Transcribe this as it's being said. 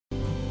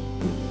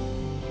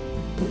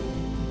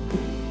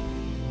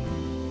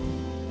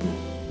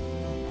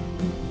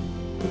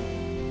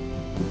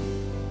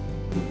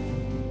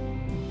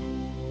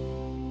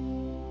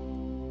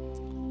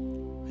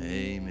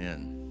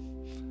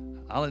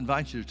I'll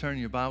invite you to turn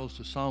your Bibles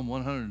to Psalm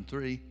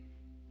 103,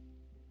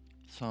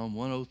 Psalm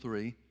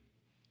 103.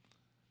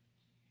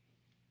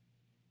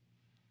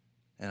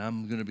 And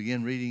I'm going to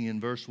begin reading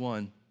in verse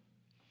 1.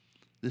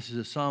 This is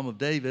a psalm of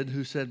David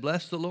who said,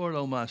 "Bless the Lord,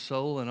 O my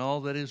soul, and all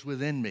that is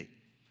within me.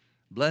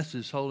 Bless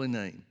his holy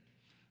name.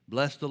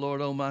 Bless the Lord,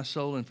 O my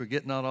soul, and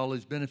forget not all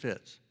his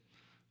benefits,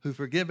 who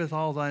forgiveth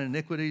all thine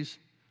iniquities,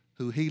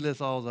 who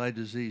healeth all thy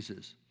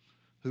diseases,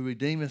 who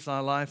redeemeth thy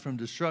life from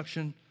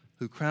destruction,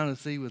 who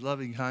crowneth thee with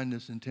loving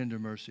kindness and tender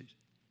mercies."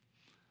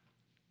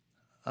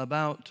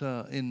 About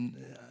in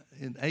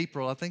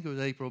April, I think it was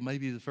April,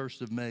 maybe the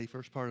 1st of May,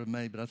 first part of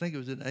May, but I think it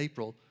was in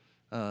April,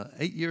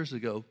 8 years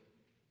ago,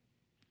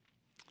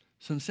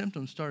 some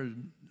symptoms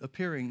started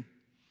appearing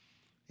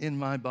in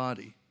my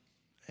body.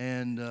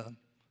 And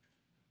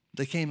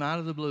they came out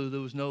of the blue. There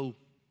was no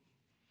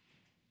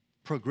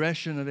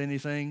progression of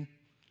anything.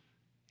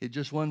 It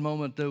just one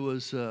moment there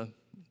was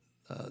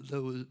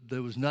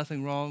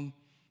nothing wrong.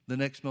 The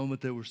next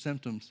moment there were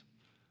symptoms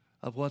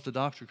of what the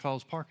doctor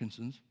calls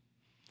Parkinson's.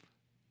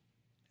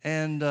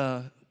 And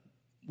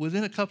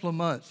within a couple of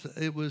months,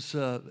 it was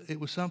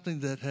something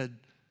that had,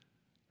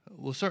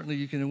 well, certainly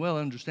you can well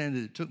understand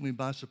that it took me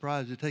by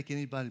surprise. It take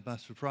anybody by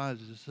surprise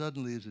as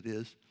suddenly as it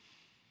is.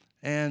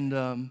 And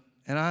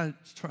I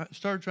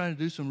started trying to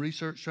do some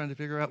research, trying to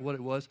figure out what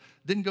it was.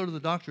 Didn't go to the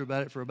doctor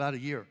about it for about a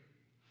year,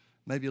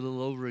 maybe a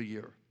little over a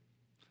year.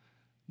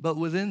 But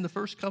within the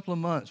first couple of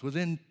months,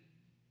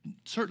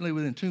 certainly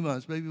within 2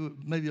 months,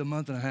 maybe a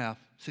month and a half,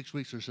 6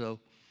 weeks or so,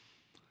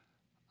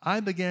 I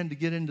began to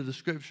get into the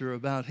scripture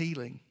about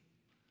healing,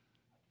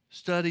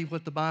 study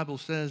what the Bible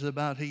says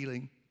about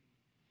healing.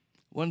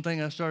 One thing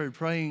I started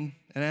praying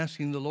and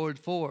asking the Lord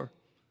for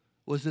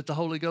was that the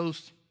Holy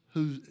Ghost,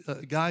 who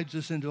guides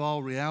us into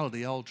all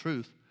reality, all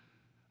truth,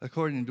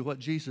 according to what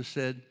Jesus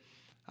said,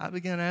 I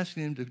began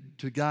asking him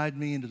to guide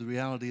me into the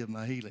reality of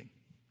my healing.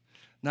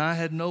 Now, I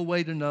had no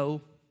way to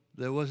know.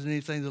 There wasn't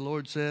anything the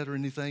Lord said or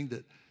anything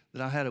that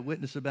I had a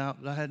witness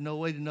about, but I had no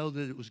way to know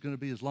that it was going to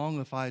be as long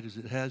a fight as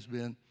it has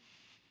been.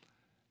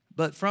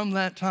 But from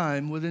that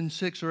time, within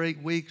 6 or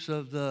 8 weeks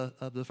of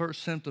the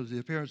first symptoms, the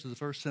appearance of the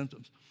first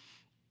symptoms,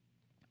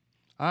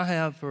 I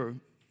have for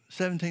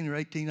 17 or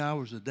 18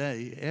 hours a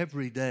day,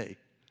 every day,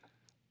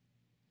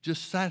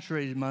 just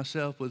saturated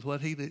myself with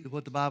what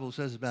the Bible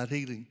says about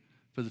healing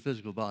for the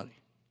physical body.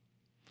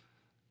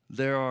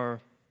 There are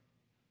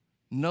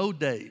no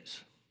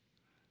days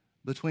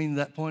between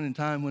that point in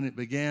time when it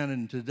began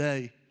and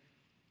today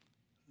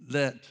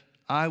that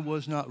I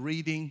was not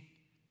reading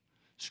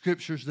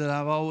scriptures that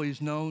I've always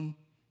known.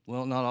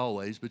 Well, not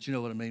always, but you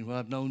know what I mean. What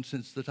I've known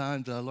since the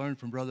time that I learned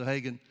from Brother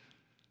Hagin.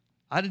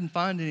 I didn't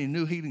find any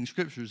new healing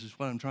scriptures is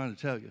what I'm trying to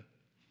tell you.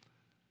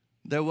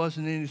 There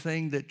wasn't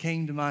anything that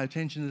came to my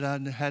attention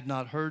that I had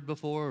not heard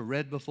before or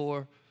read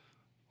before,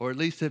 or at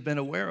least had been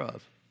aware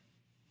of.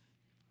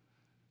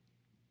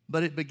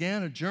 But it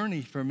began a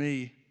journey for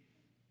me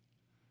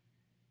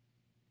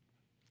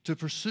to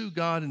pursue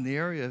God in the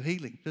area of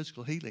healing,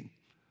 physical healing,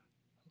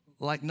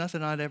 like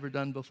nothing I'd ever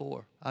done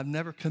before. I've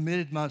never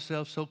committed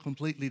myself so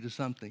completely to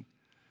something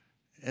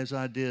as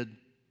I did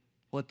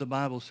what the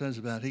Bible says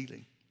about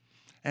healing.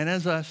 And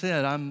as I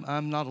said,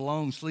 I'm not a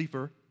long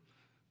sleeper.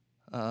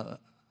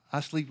 I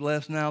sleep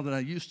less now than I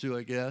used to,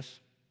 I guess.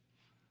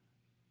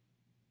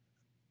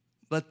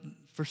 But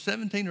for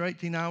 17 or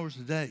 18 hours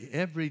a day,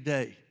 every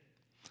day,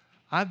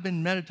 I've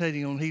been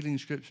meditating on healing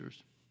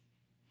scriptures.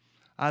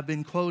 I've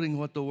been quoting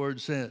what the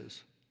Word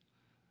says.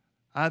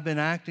 I've been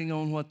acting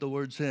on what the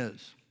Word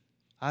says.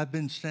 I've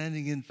been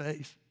standing in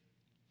faith.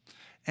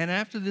 And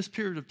after this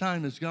period of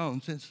time is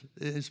gone, since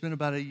it's been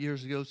about 8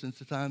 years ago since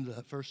the time that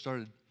I first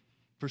started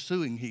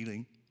pursuing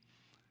healing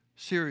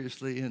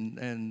seriously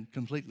and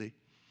completely,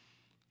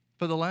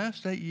 for the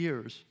last 8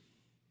 years,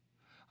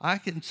 I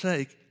can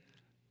say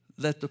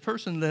that the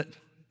person that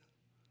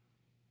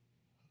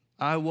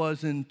I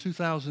was in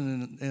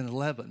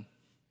 2011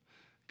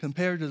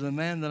 compared to the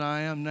man that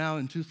I am now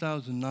in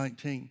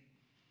 2019,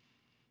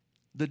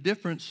 the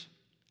difference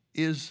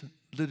is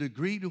the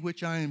degree to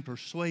which I am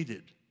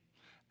persuaded,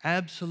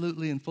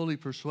 absolutely and fully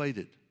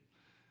persuaded,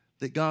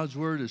 that God's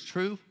word is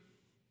true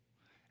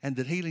and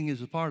that healing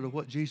is a part of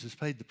what Jesus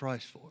paid the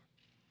price for.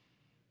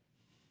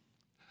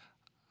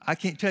 I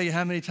can't tell you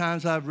how many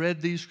times I've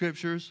read these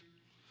scriptures.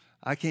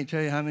 I can't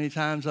tell you how many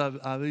times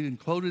I've even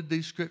quoted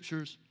these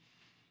scriptures.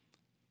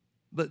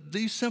 But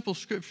these simple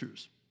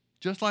scriptures,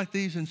 just like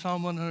these in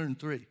Psalm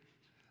 103,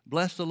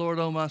 "Bless the Lord,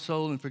 O my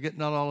soul, and forget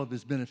not all of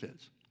his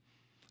benefits,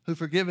 who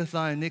forgiveth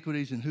thy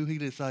iniquities and who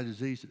healeth thy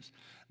diseases."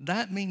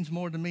 That means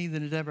more to me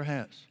than it ever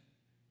has.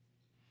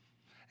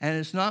 And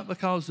it's not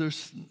because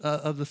there's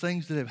of the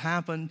things that have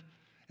happened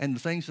and the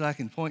things that I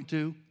can point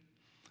to.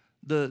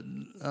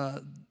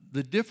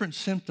 The different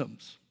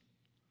symptoms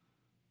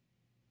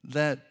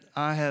that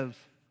I have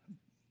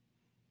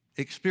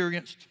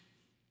experienced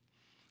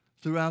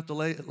throughout the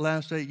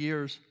last 8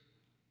 years,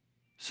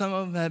 some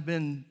of them have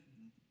been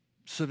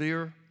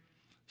severe.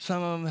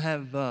 Some of them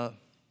have,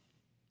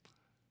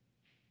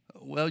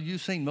 well,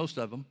 you've seen most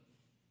of them.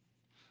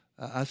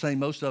 I say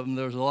most of them.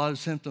 There's a lot of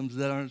symptoms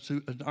that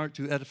aren't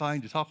too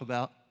edifying to talk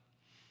about.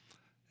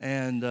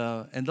 And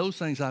those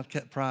things I've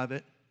kept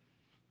private.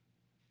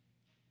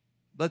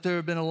 But there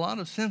have been a lot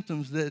of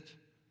symptoms that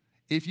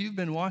if you've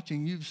been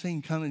watching, you've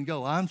seen come and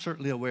go. I'm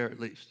certainly aware, at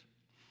least,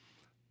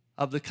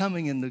 of the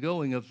coming and the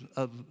going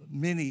of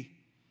many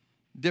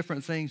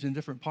different things in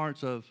different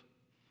parts of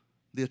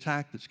the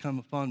attack that's come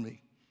upon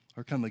me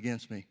or come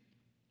against me.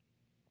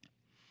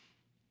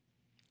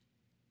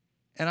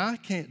 And I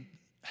can't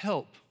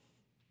help,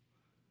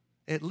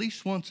 at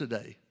least once a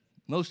day,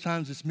 most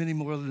times it's many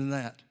more than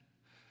that,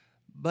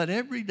 but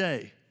every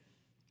day,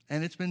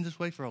 and it's been this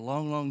way for a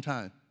long, long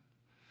time,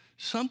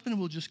 something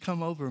will just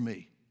come over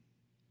me.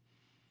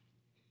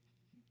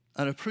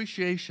 An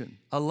appreciation,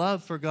 a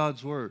love for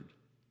God's word,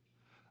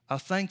 a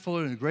thankful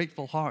and a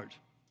grateful heart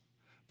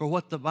for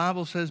what the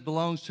Bible says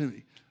belongs to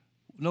me,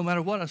 no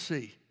matter what I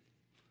see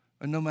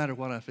or no matter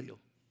what I feel.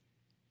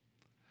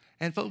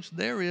 And folks,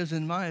 there is,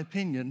 in my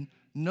opinion,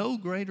 no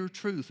greater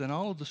truth in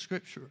all of the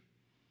Scripture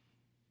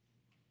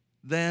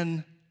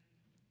than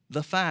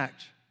the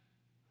fact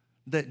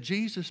that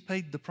Jesus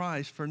paid the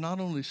price for not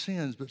only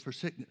sins but for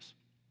sickness.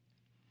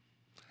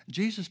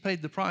 Jesus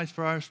paid the price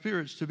for our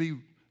spirits to be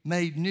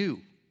made new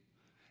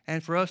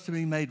and for us to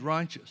be made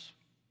righteous.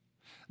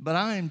 But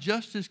I am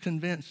just as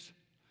convinced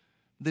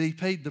that he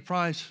paid the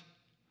price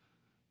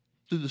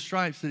through the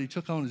stripes that he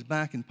took on his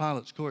back in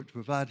Pilate's court to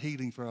provide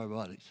healing for our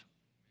bodies.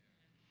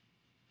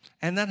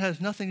 And that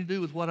has nothing to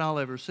do with what I'll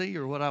ever see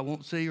or what I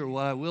won't see or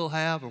what I will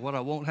have or what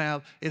I won't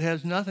have. It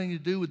has nothing to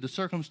do with the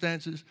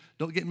circumstances.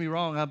 Don't get me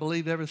wrong. I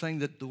believe everything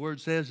that the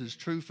Word says is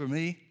true for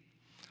me.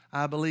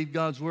 I believe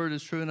God's Word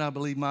is true, and I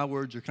believe my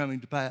words are coming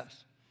to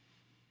pass.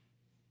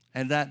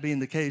 And that being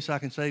the case, I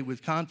can say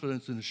with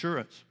confidence and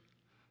assurance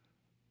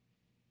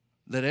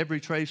that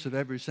every trace of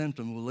every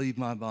symptom will leave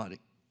my body.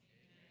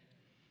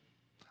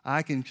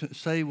 I can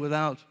say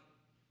without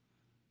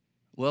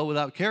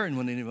caring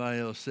what anybody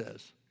else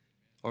says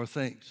or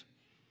thinks,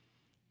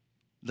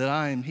 that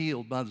I am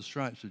healed by the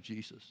stripes of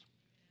Jesus.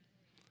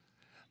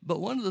 But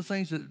one of the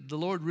things that the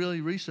Lord really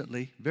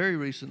recently, very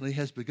recently,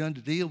 has begun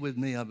to deal with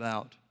me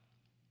about,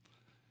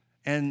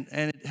 and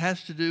it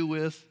has to do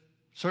with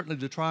certainly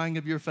the trying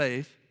of your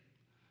faith,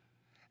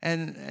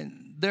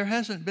 and there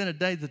hasn't been a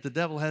day that the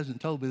devil hasn't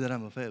told me that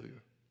I'm a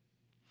failure.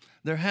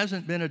 There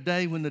hasn't been a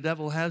day when the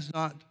devil has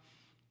not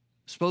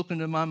spoken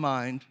to my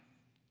mind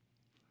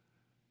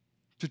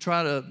to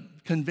try to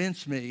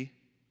convince me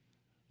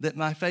that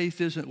my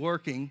faith isn't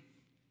working,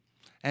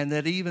 and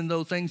that even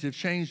though things have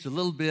changed a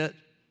little bit,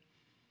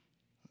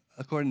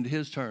 according to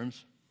his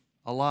terms,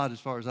 a lot as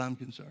far as I'm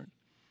concerned,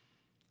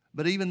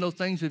 but even though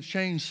things have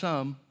changed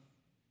some,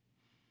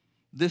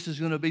 this is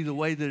going to be the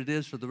way that it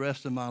is for the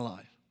rest of my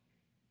life.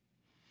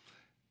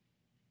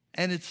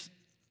 And it's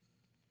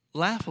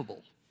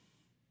laughable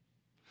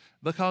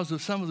because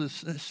of some of the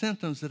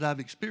symptoms that I've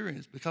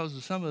experienced, because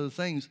of some of the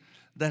things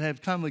that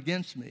have come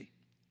against me.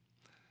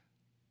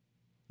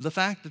 The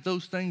fact that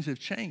those things have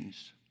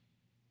changed.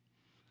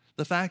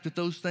 The fact that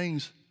those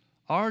things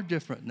are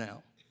different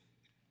now.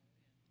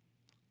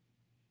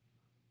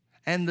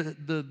 And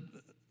the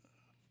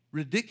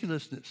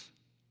ridiculousness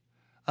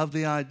of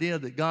the idea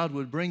that God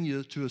would bring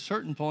you to a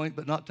certain point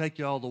but not take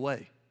you all the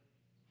way.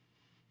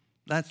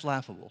 That's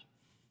laughable.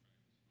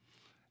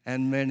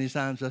 And many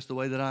times that's the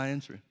way that I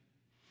answer it,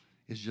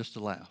 is just to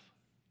laugh.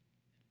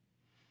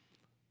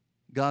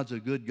 God's a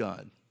good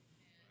God.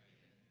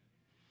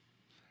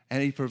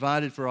 And he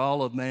provided for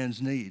all of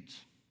man's needs,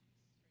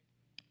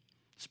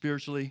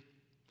 spiritually,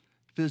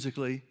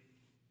 physically,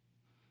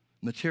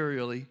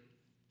 materially,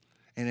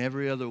 and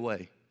every other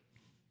way.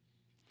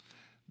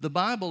 The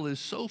Bible is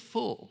so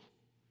full,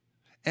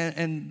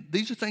 and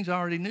these are things I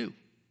already knew,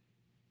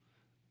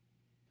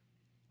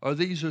 or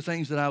these are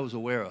things that I was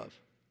aware of.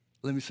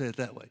 Let me say it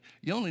that way.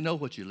 You only know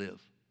what you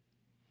live.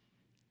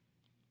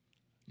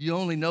 You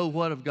only know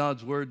what of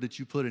God's word that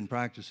you put in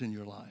practice in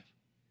your life.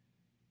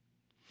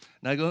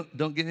 Now,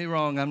 don't get me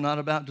wrong. I'm not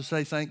about to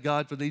say thank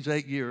God for these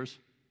 8 years.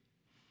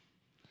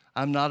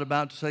 I'm not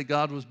about to say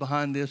God was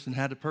behind this and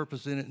had a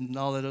purpose in it and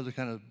all that other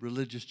kind of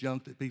religious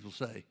junk that people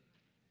say.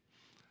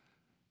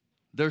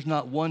 There's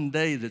not one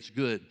day that's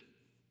good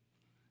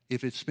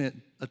if it's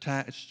spent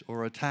attached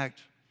or attacked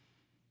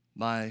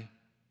by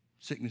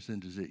sickness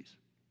and disease.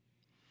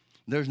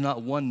 There's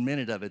not 1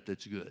 minute of it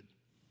that's good.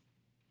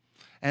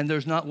 And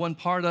there's not one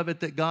part of it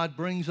that God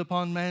brings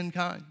upon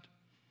mankind,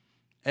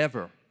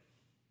 ever.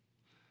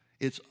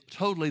 It's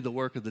totally the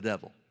work of the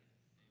devil.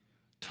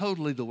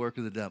 Totally the work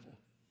of the devil.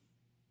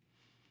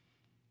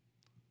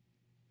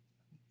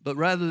 But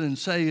rather than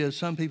say, as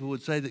some people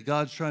would say, that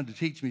God's trying to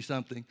teach me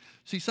something,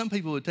 see, some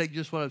people would take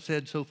just what I've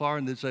said so far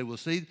and they'd say, well,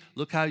 see,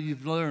 look how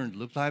you've learned.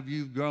 Look how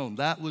you've grown.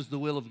 That was the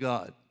will of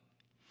God.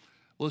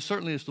 Well,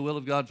 certainly it's the will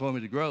of God for me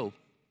to grow.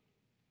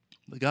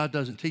 But God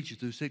doesn't teach you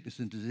through sickness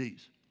and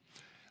disease.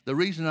 The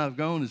reason I've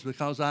grown is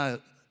because I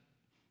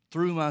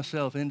threw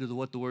myself into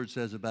what the Word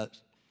says about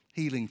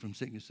healing from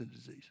sickness and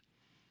disease.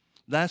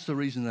 That's the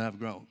reason that I've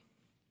grown.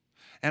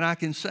 And I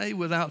can say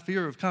without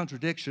fear of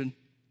contradiction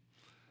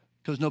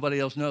because nobody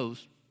else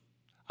knows.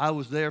 I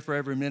was there for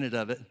every minute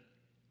of it.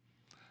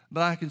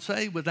 But I can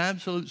say with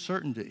absolute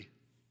certainty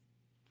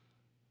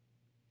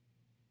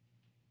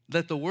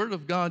that the Word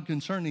of God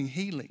concerning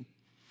healing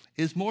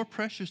is more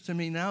precious to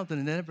me now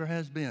than it ever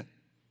has been.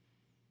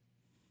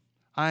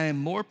 I am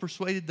more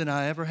persuaded than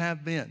I ever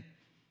have been,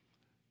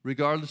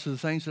 regardless of the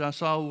things that I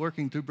saw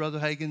working through Brother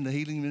Hagin, the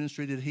healing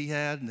ministry that he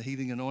had and the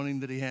healing anointing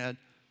that he had.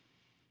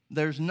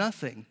 There's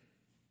nothing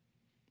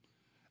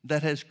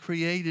that has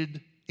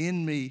created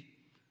in me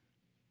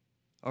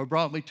or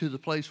brought me to the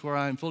place where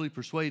I am fully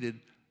persuaded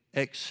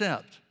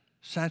except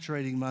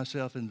saturating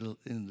myself in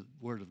the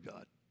Word of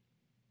God.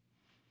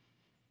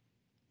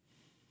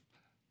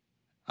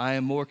 I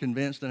am more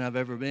convinced than I've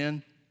ever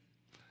been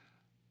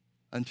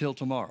until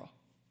tomorrow,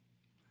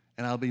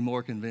 and I'll be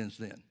more convinced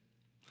then.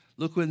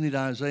 Look with me to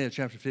Isaiah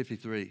chapter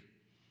 53.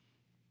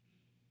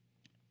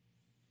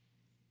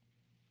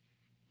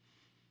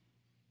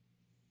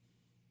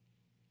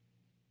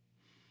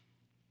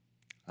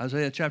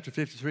 Isaiah chapter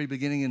 53,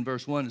 beginning in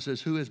verse 1, it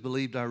says, "Who has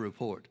believed our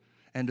report?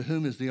 And to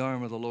whom is the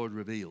arm of the Lord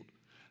revealed?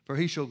 For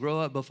he shall grow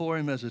up before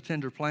him as a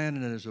tender plant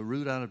and as a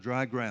root out of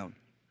dry ground.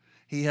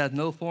 He hath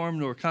no form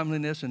nor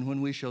comeliness, and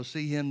when we shall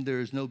see him, there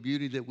is no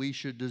beauty that we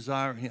should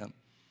desire him.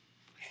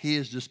 He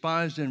is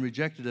despised and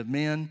rejected of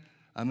men,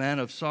 a man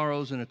of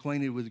sorrows and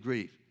acquainted with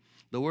grief."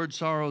 The word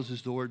sorrows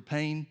is the word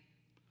pain.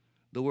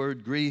 The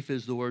word grief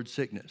is the word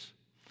sickness.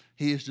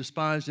 He is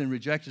despised and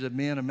rejected of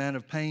men, a man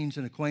of pains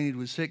and acquainted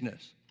with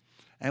sickness.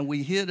 And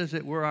we hid, as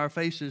it were, our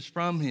faces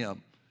from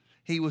him.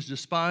 He was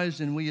despised,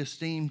 and we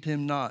esteemed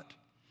him not.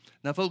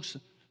 Now, folks,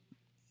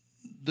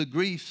 the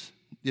griefs,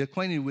 the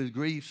acquainted with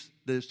griefs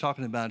that it's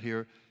talking about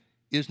here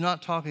is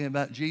not talking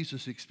about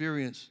Jesus'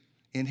 experience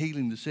in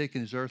healing the sick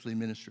in his earthly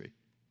ministry.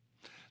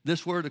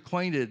 This word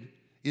acquainted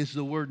is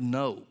the word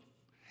know.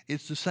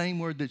 It's the same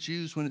word that's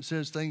used when it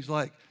says things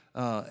like,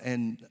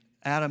 and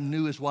Adam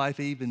knew his wife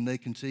Eve and they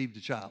conceived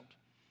a child.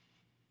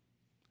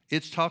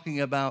 It's talking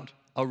about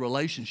a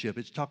relationship.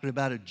 It's talking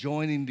about a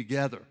joining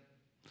together.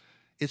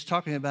 It's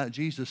talking about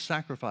Jesus'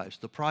 sacrifice,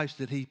 the price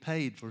that he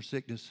paid for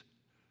sickness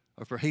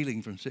or for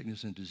healing from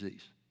sickness and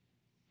disease.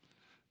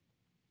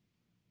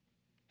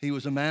 He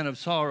was a man of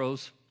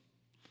sorrows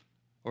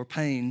or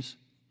pains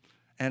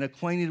and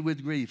acquainted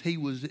with grief. He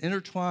was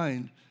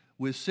intertwined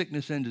with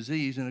sickness and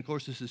disease. And of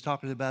course, this is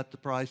talking about the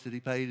price that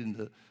he paid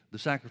and the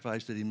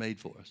sacrifice that he made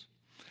for us.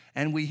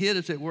 And we hid,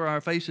 as it were,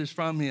 our faces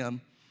from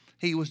him.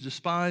 He was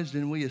despised,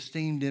 and we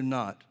esteemed him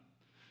not.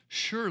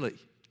 Surely,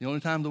 the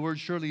only time the word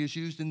surely is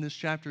used in this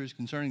chapter is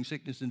concerning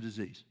sickness and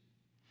disease.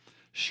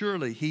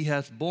 Surely he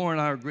hath borne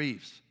our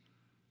griefs.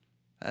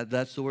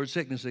 That's the word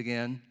sickness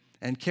again.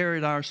 And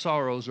carried our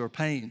sorrows or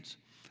pains.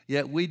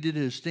 Yet we did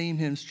esteem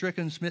him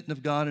stricken, smitten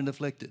of God, and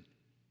afflicted.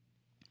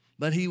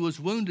 But he was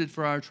wounded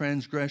for our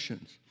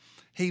transgressions.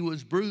 He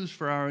was bruised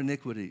for our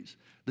iniquities.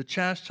 The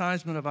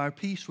chastisement of our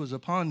peace was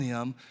upon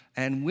him,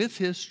 and with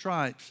his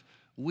stripes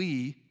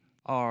we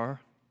are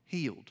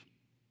healed.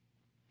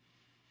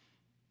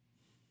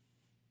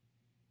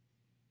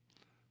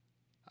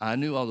 I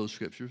knew all those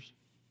scriptures.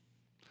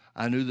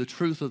 I knew the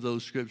truth of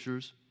those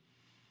scriptures.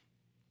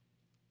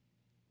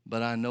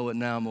 But I know it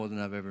now more than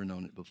I've ever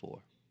known it before.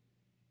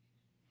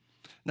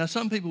 Now,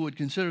 some people would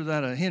consider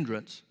that a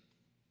hindrance.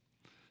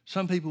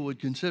 Some people would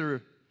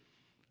consider,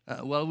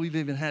 we've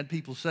even had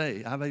people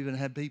say, I've even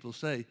had people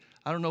say,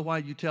 I don't know why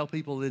you tell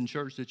people in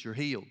church that you're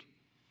healed.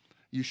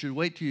 You should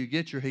wait till you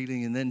get your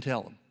healing and then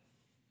tell them.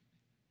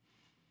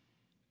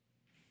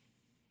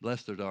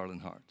 Bless their darling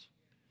hearts,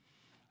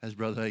 as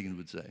Brother Hagin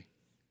would say.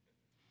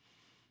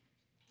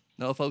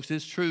 No, folks,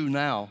 it's true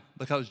now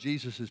because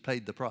Jesus has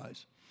paid the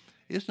price.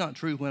 It's not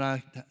true when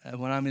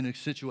I'm in a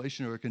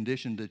situation or a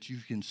condition that you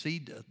can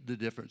see the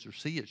difference or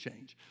see a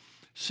change.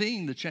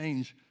 Seeing the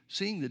change,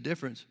 seeing the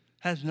difference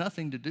has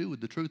nothing to do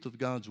with the truth of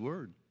God's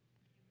word.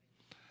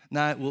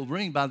 Now, it will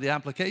bring, by the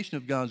application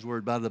of God's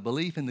word, by the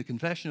belief in the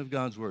confession of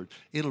God's word,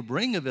 it'll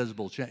bring a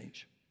visible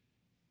change.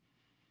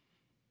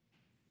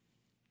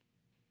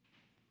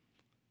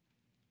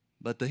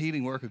 But the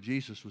healing work of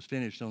Jesus was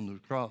finished on the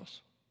cross.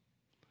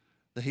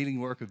 The healing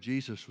work of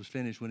Jesus was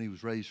finished when he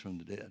was raised from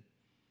the dead.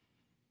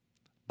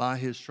 By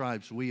his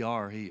stripes, we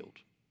are healed.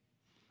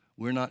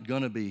 We're not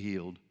going to be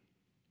healed.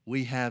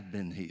 We have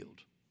been healed.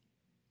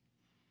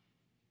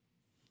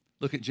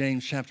 Look at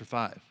James chapter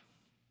 5.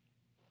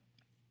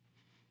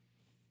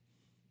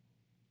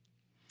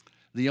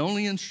 The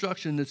only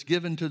instruction that's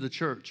given to the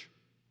church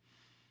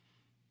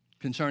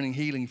concerning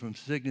healing from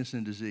sickness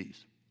and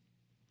disease.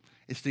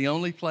 It's the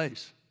only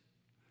place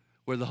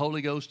where the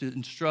Holy Ghost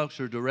instructs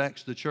or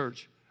directs the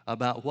church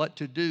about what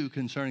to do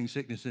concerning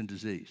sickness and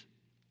disease.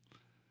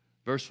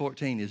 Verse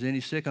 14, is any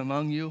sick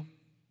among you?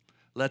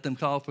 Let them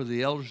call for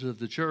the elders of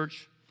the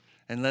church,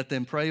 and let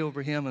them pray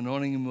over him,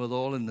 anointing him with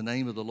oil in the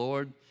name of the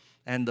Lord.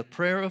 And the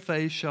prayer of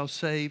faith shall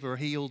save or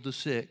heal the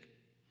sick,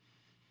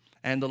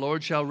 and the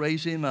Lord shall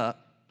raise him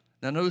up.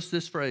 Now notice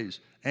this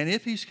phrase, and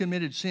if he's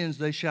committed sins,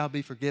 they shall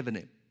be forgiven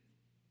him.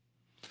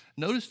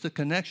 Notice the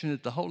connection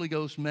that the Holy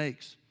Ghost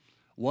makes,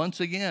 once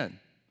again,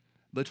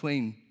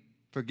 between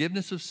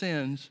forgiveness of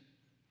sins,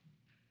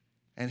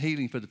 and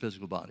healing for the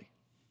physical body.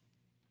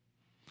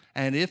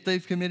 And if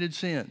they've committed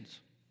sins,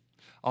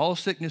 all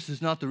sickness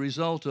is not the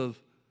result of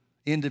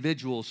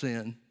individual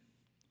sin.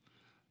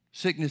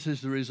 Sickness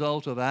is the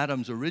result of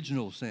Adam's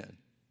original sin.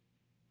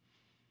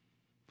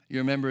 You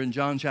remember in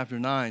John chapter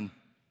 9,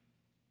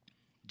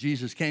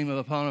 Jesus came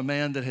upon a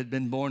man that had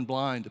been born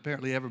blind.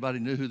 Apparently everybody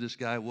knew who this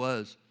guy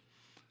was.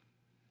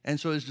 And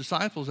so his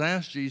disciples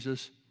asked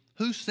Jesus,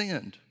 who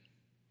sinned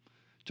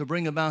to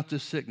bring about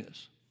this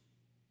sickness?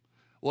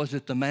 Was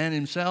it the man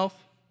himself,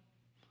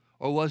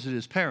 or was it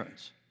his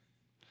parents?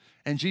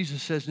 And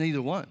Jesus says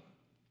neither one.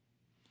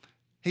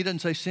 He doesn't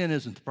say sin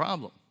isn't the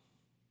problem.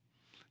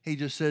 He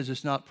just says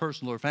it's not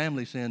personal or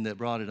family sin that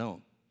brought it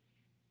on.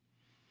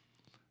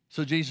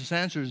 So Jesus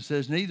answers and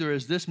says, neither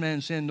has this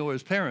man sinned nor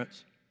his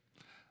parents,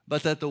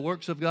 but that the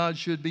works of God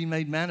should be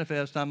made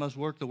manifest, I must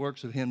work the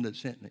works of him that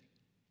sent me.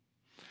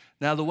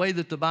 Now, the way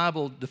that the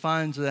Bible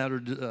defines that, or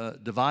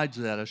divides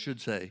that, I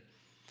should say,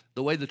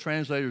 the way the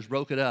translators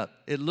broke it up,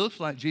 it looks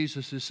like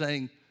Jesus is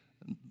saying,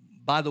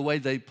 by the way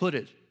they put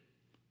it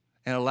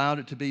and allowed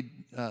it to be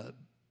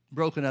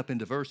broken up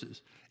into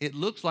verses, it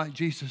looks like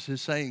Jesus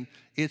is saying,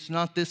 it's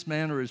not this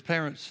man or his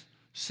parents'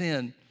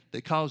 sin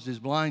that caused his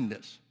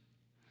blindness,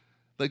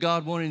 but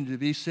God wanted him to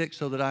be sick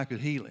so that I could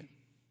heal him.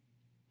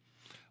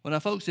 Well, now,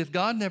 folks, if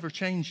God never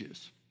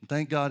changes,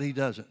 thank God he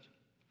doesn't.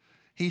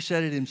 He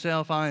said it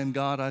himself, I am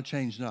God, I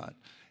change not.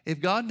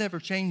 If God never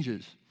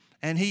changes,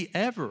 and he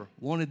ever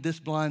wanted this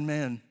blind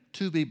man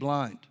to be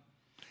blind,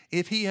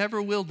 if he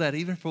ever willed that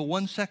even for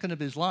 1 second of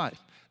his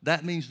life,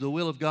 that means the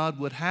will of God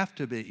would have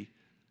to be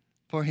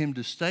for him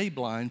to stay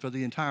blind for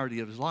the entirety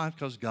of his life,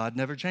 because God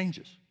never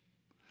changes.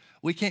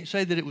 We can't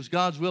say that it was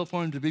God's will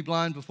for him to be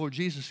blind before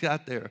Jesus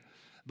got there,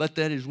 but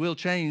that his will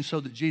changed so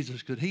that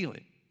Jesus could heal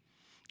him.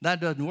 That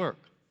doesn't work.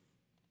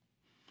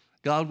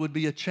 God would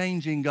be a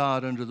changing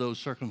God under those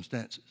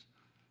circumstances.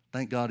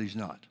 Thank God he's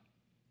not.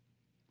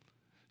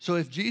 So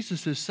if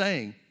Jesus is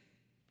saying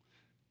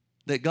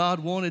that God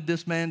wanted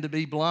this man to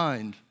be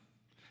blind,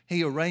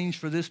 he arranged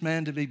for this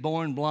man to be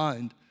born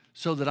blind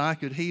so that I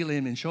could heal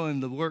him and show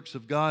him the works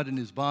of God in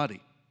his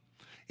body.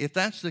 If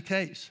that's the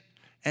case,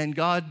 and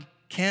God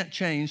can't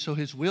change, so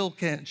his will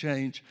can't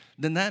change,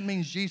 then that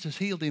means Jesus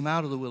healed him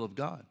out of the will of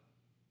God.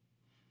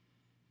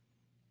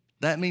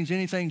 That means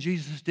anything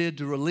Jesus did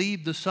to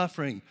relieve the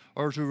suffering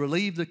or to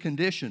relieve the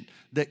condition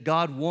that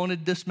God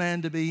wanted this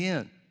man to be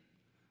in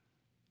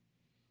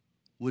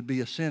would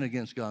be a sin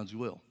against God's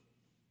will.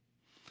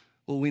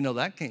 Well, we know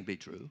that can't be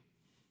true.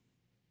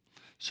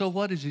 So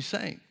what is he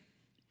saying?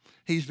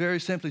 He's very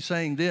simply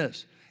saying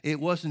this: it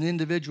wasn't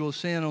individual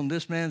sin on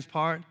this man's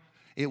part.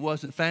 It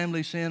wasn't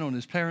family sin on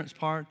his parents'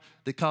 part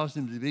that caused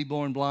him to be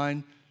born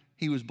blind.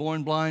 He was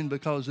born blind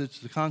because it's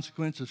the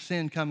consequence of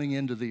sin coming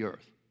into the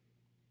earth.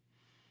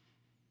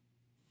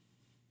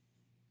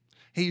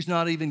 He's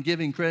not even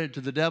giving credit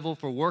to the devil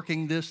for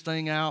working this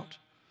thing out.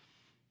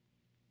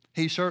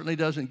 He certainly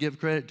doesn't give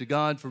credit to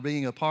God for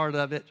being a part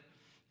of it,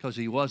 because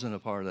he wasn't a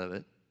part of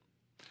it.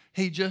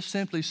 He just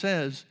simply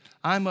says,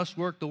 I must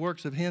work the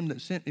works of him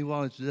that sent me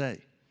while it's day.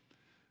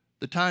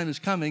 The time is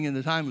coming, and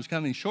the time was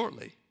coming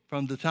shortly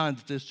from the time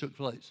that this took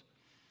place,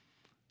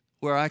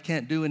 where I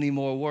can't do any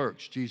more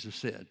works, Jesus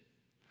said.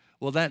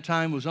 Well, that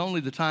time was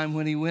only the time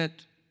when he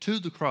went to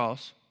the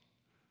cross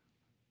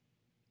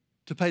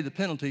to pay the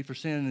penalty for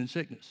sin and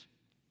sickness.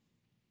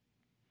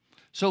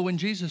 So when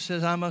Jesus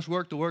says, I must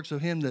work the works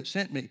of him that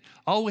sent me,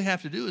 all we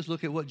have to do is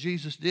look at what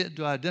Jesus did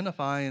to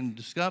identify and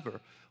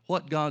discover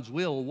what God's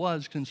will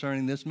was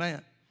concerning this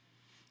man.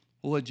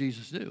 Well, what did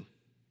Jesus do?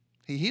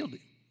 He healed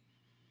him.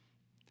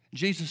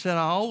 Jesus said,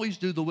 I always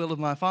do the will of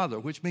my Father,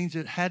 which means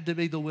it had to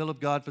be the will of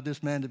God for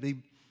this man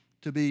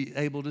to be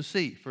able to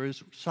see, for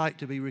his sight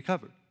to be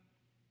recovered.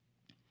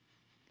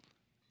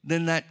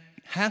 Then that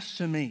has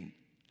to mean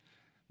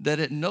that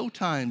at no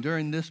time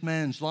during this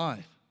man's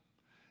life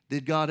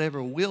did God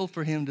ever will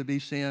for him to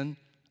be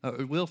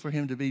will for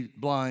him to be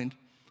blind,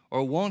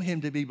 or want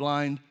him to be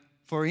blind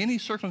for any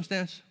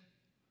circumstance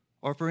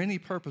or for any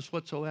purpose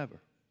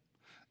whatsoever.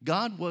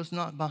 God was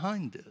not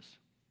behind this,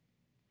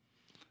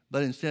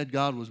 but instead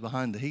God was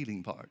behind the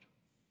healing part.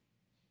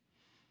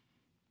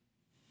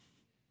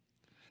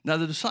 Now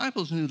the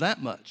disciples knew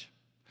that much.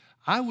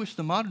 I wish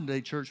the modern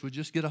day church would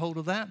just get a hold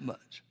of that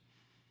much.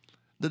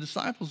 The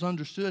disciples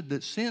understood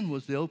that sin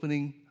was the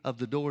opening of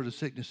the door to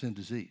sickness and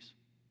disease.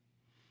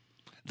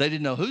 They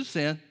didn't know whose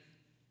sin,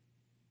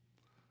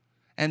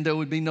 and there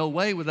would be no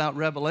way without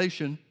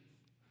revelation,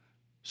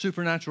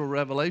 supernatural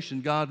revelation,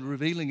 God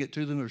revealing it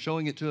to them or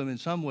showing it to them in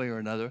some way or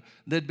another.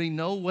 There'd be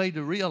no way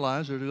to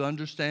realize or to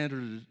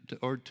understand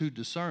or to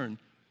discern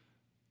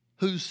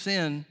whose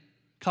sin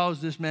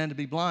caused this man to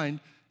be blind,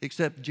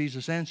 except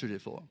Jesus answered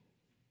it for him.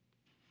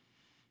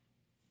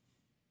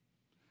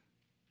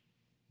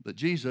 But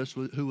Jesus,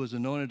 who was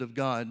anointed of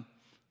God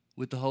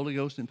with the Holy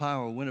Ghost and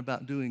power, went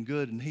about doing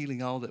good and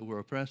healing all that were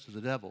oppressed of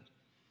the devil,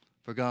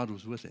 for God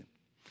was with him.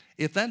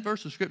 If that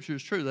verse of Scripture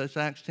is true, that's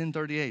Acts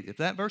 10:38. If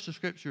that verse of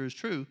Scripture is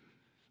true,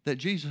 that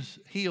Jesus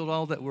healed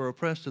all that were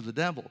oppressed of the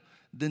devil,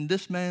 then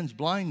this man's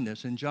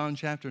blindness in John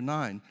chapter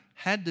 9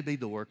 had to be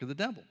the work of the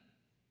devil.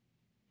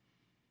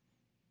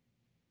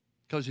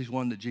 Because he's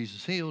one that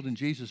Jesus healed, and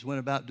Jesus went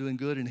about doing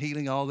good and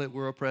healing all that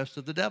were oppressed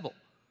of the devil,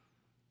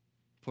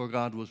 for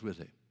God was with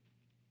him.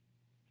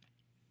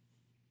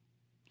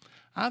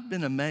 I've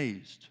been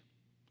amazed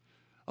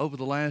over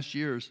the last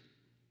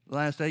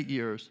 8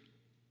 years,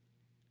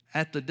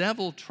 at the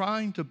devil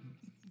trying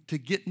to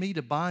get me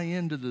to buy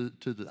into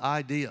the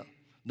idea,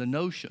 the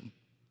notion,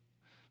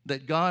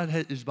 that God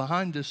is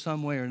behind this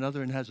some way or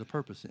another and has a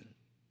purpose in it.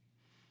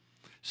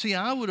 See,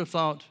 I would have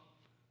thought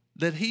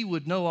that he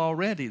would know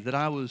already that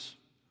I was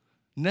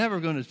never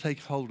going to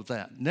take hold of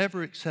that,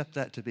 never accept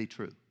that to be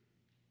true.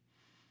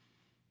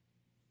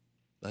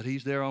 But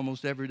he's there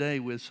almost every day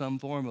with some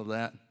form of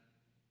that.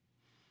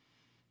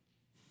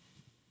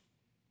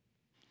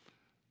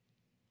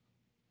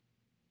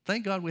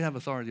 Thank God we have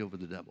authority over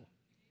the devil.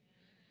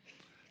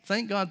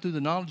 Thank God through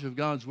the knowledge of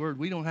God's word,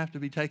 we don't have to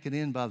be taken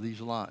in by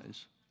these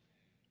lies,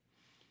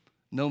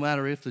 no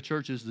matter if the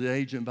church is the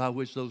agent by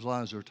which those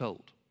lies are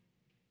told.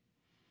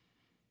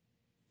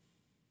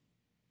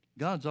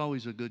 God's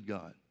always a good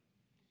God.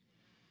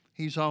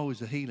 He's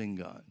always a healing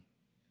God.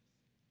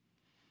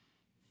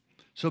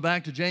 So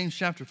back to James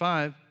chapter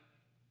 5,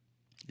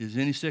 is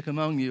any sick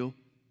among you?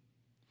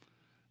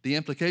 The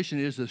implication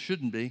is there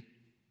shouldn't be.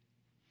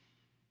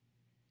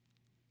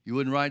 You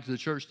wouldn't write to the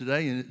church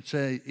today and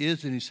say,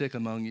 is any sick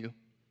among you?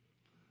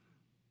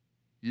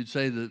 You'd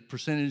say the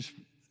percentage,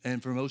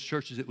 and for most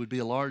churches it would be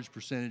a large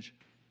percentage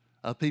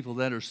of people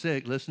that are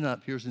sick. Listen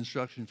up, here's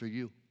instruction for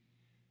you.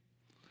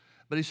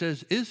 But he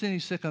says, is any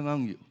sick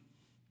among you?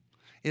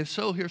 If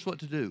so, here's what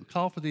to do.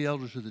 Call for the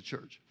elders of the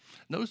church.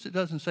 Notice it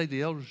doesn't say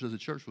the elders of the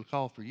church will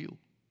call for you.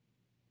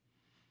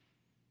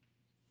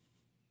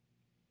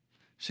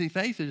 See,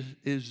 faith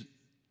is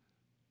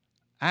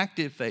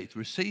active faith,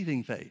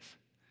 receiving faith,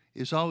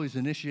 is always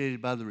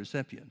initiated by the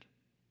recipient.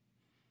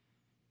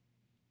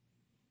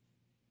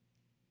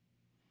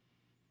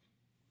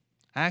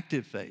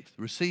 Active faith,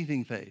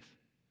 receiving faith,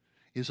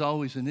 is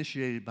always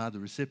initiated by the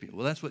recipient.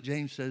 Well, that's what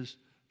James says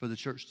for the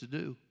church to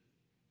do.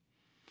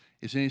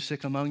 Is any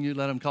sick among you?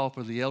 Let them call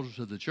for the elders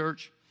of the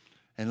church,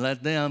 and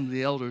let them,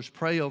 the elders,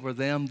 pray over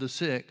them, the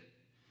sick,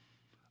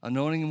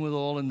 anointing them with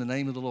oil in the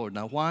name of the Lord.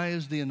 Now, why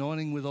is the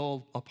anointing with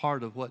oil a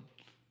part of what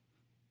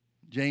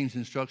James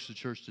instructs the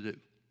church to do?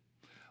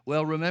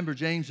 Well, remember,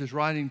 James is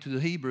writing to the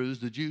Hebrews,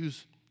 the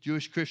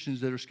Jewish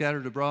Christians that are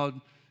scattered abroad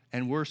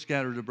and were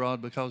scattered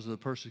abroad because of the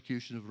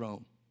persecution of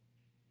Rome.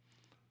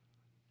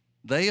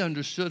 They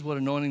understood what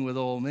anointing with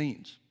oil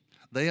means.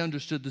 They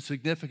understood the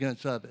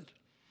significance of it.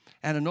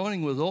 And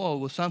anointing with oil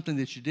was something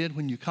that you did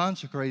when you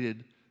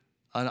consecrated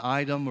an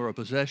item or a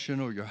possession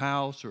or your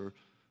house or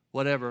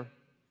whatever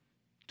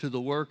to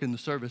the work and the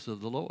service of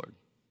the Lord.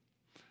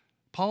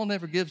 Paul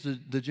never gives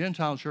the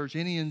Gentile church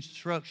any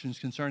instructions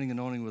concerning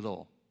anointing with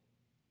oil.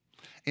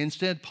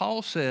 Instead,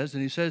 Paul says,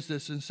 and he says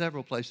this in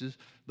several places,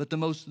 but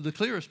the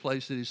clearest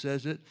place that he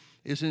says it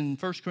is in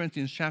 1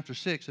 Corinthians chapter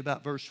 6,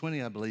 about verse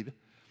 20, I believe.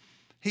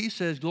 He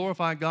says,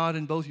 glorify God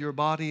in both your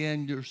body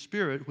and your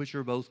spirit, which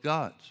are both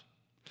God's.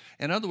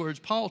 In other words,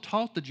 Paul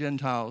taught the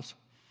Gentiles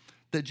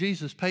that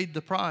Jesus paid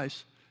the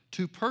price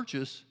to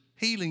purchase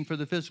healing for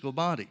the physical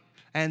body.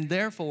 And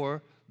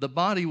therefore, the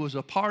body was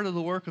a part of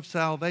the work of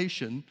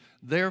salvation.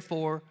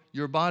 Therefore,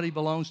 your body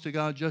belongs to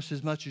God just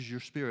as much as your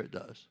spirit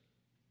does.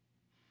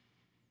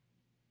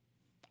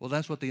 Well,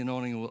 that's what the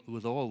anointing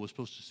with oil was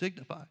supposed to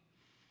signify.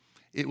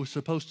 It was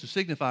supposed to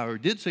signify, or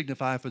did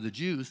signify for the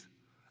Jews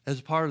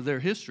as part of their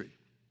history.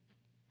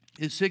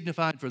 It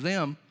signified for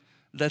them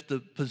that the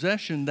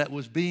possession that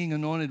was being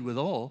anointed with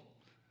oil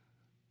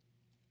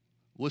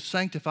was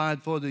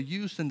sanctified for the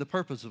use and the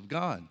purpose of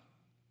God.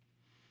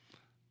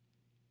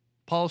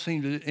 Paul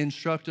seemed to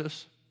instruct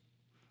us,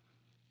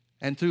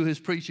 and through his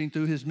preaching,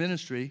 through his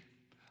ministry,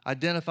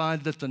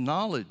 identified that the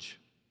knowledge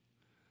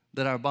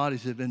that our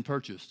bodies have been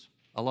purchased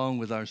along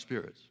with our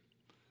spirits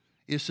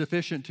is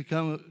sufficient to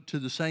come to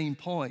the same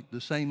point,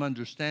 the same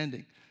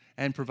understanding,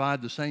 and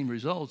provide the same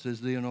results as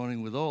the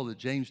anointing with oil that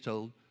James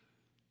told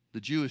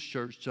the Jewish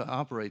church to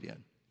operate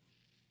in.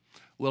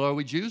 Well, are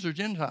we Jews or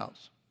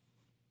Gentiles?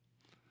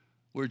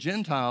 We're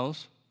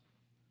Gentiles,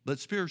 but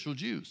spiritual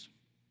Jews.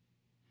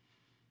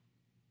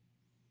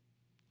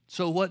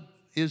 So what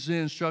is the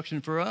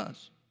instruction for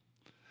us?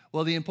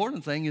 Well, the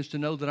important thing is to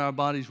know that our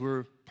bodies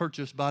were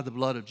purchased by the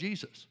blood of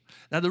Jesus.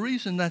 Now, the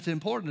reason that's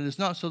important is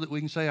not so that we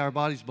can say our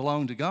bodies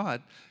belong to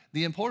God.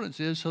 The importance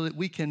is so that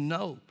we can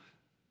know,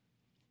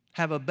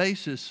 have a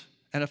basis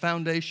and a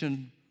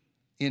foundation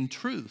in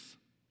truth,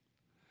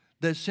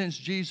 that since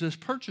Jesus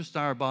purchased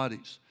our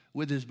bodies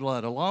with his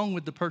blood, along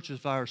with the purchase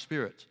of our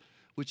spirits,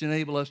 which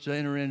enable us to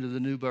enter into the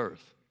new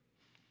birth,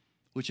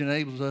 which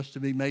enables us to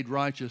be made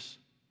righteous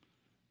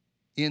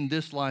in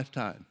this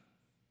lifetime,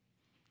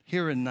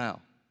 here and now.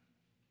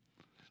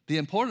 The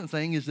important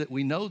thing is that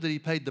we know that he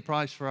paid the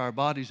price for our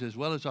bodies as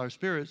well as our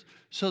spirits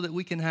so that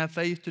we can have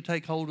faith to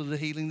take hold of the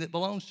healing that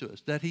belongs to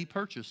us, that he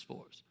purchased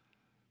for us.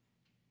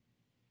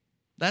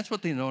 That's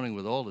what the anointing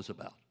with oil is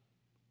about.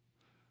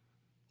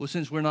 Well,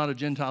 since we're not a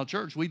Gentile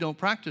church, we don't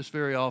practice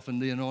very often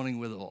the anointing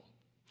with oil.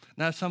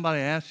 Now, if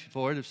somebody asks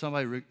for it, if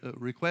somebody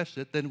requests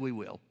it, then we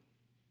will.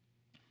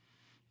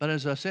 But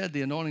as I said,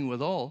 the anointing with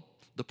oil,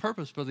 the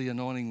purpose for the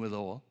anointing with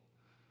oil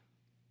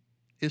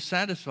is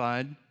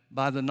satisfied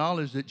by the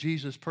knowledge that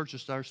Jesus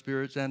purchased our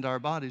spirits and our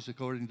bodies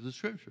according to the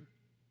Scripture.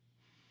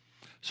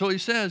 So he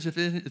says, if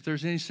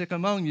there's any sick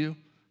among you,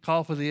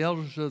 call for the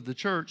elders of the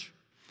church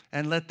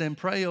and let them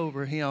pray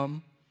over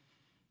him,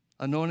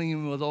 anointing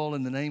him with oil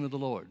in the name of the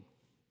Lord.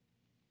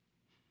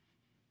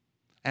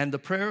 And the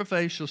prayer of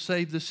faith shall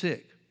save the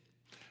sick.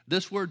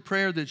 This word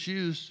prayer that's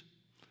used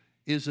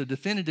is a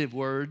definitive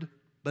word,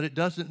 but it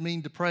doesn't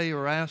mean to pray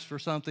or ask for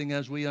something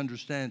as we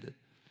understand it.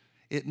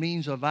 It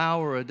means a vow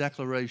or a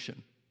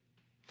declaration.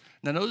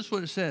 Now notice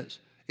what it says.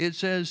 It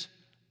says,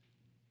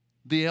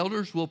 the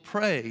elders will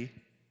pray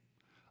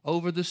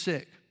over the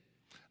sick.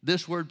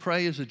 This word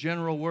pray is a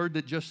general word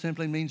that just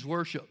simply means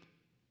worship.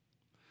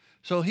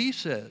 So he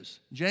says,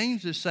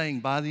 James is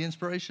saying by the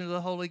inspiration of the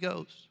Holy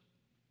Ghost,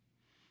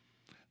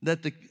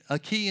 that a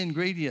key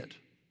ingredient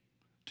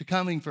to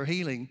coming for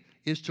healing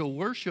is to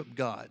worship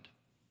God.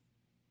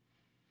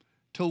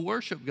 To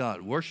worship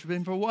God. Worship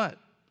him for what?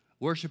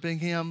 Worship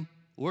him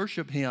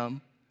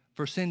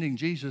for sending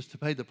Jesus to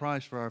pay the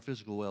price for our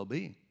physical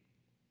well-being.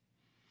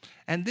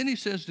 And then he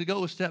says to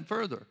go a step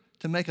further,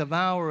 to make a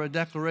vow or a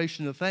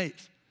declaration of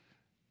faith.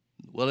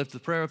 Well, if the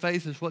prayer of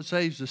faith is what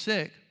saves the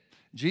sick,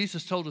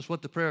 Jesus told us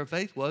what the prayer of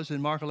faith was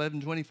in Mark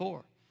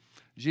 11:24.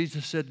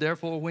 Jesus said,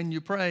 therefore, when you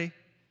pray,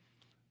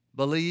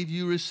 believe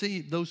you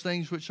receive those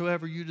things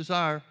whichsoever you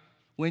desire.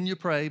 When you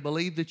pray,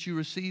 believe that you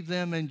receive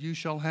them and you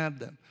shall have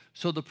them.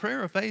 So the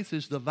prayer of faith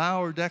is the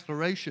vow or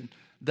declaration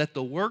that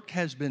the work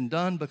has been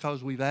done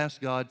because we've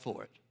asked God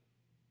for it.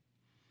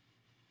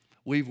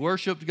 We've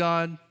worshiped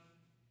God,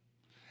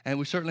 and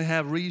we certainly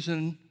have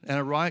reason and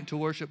a right to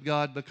worship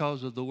God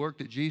because of the work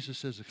that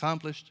Jesus has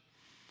accomplished,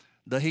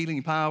 the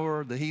healing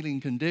power, the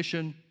healing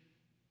condition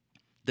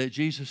that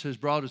Jesus has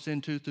brought us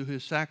into through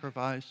his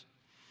sacrifice.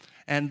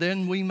 And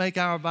then we make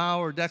our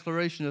vow or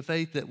declaration of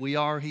faith that we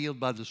are healed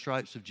by the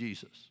stripes of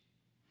Jesus.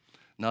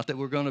 Not that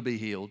we're going to be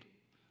healed.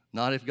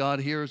 Not if God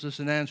hears us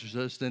and answers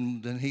us,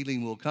 then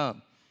healing will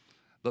come.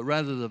 But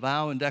rather the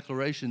vow and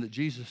declaration that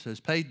Jesus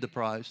has paid the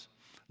price.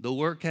 The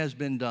work has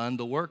been done.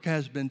 The work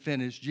has been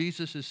finished.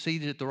 Jesus is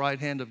seated at the right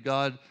hand of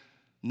God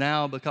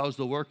now because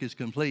the work is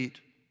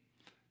complete.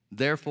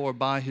 Therefore,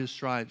 by his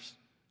stripes,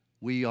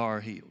 we are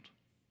healed.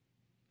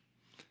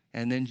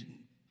 And then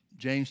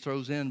James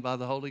throws in by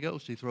the Holy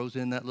Ghost, he throws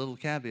in that little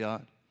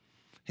caveat.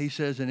 He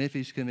says, and if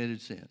he's committed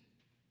sin,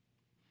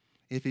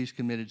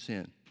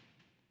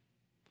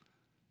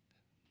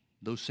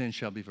 those sins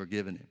shall be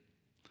forgiven him.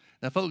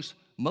 Now, folks,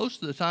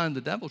 most of the time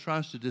the devil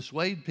tries to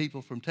dissuade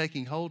people from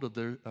taking hold of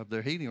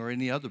their healing or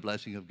any other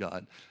blessing of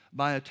God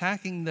by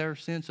attacking their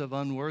sense of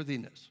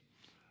unworthiness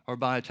or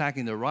by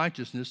attacking their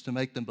righteousness to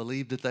make them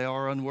believe that they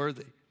are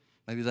unworthy.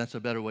 Maybe that's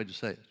a better way to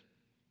say it.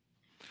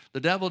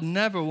 The devil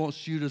never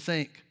wants you to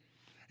think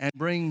and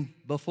bring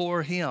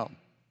before him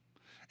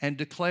and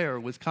declare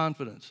with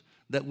confidence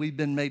that we've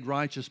been made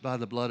righteous by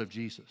the blood of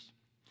Jesus.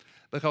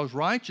 Because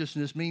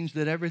righteousness means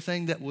that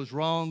everything that was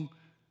wrong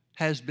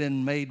has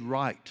been made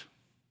right.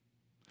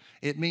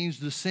 It means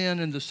the sin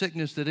and the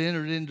sickness that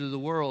entered into the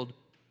world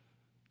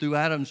through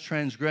Adam's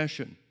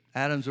transgression,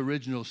 Adam's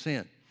original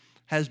sin,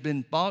 has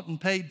been bought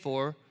and paid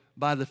for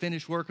by the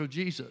finished work of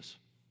Jesus.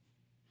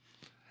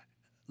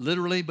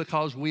 Literally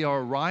because we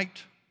are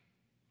right,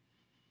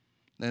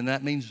 and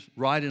that means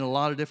right in a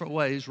lot of different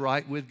ways,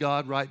 right with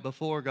God, right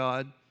before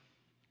God,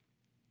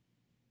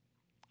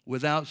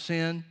 without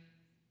sin,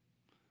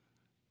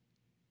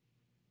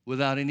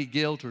 without any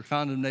guilt or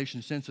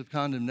condemnation, sense of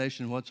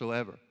condemnation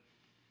whatsoever.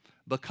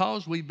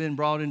 Because we've been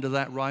brought into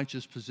that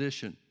righteous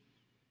position,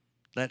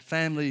 that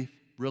family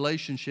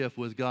relationship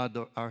with God,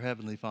 our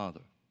Heavenly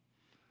Father,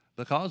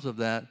 because of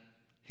that,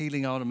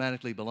 healing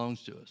automatically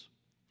belongs to us.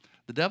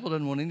 The devil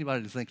doesn't want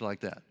anybody to think like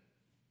that.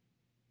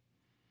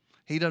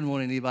 He doesn't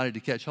want anybody to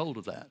catch hold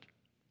of that.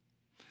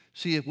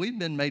 See, if we've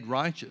been made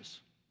righteous,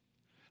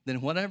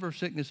 then whatever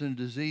sickness and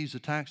disease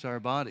attacks our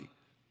body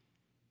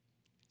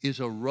is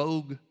a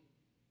rogue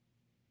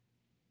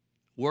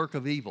work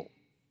of evil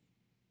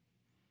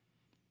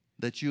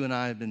that you and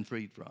I have been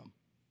freed from.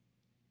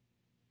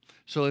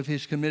 So if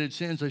he's committed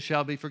sins, they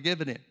shall be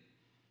forgiven him.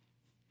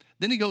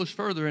 Then he goes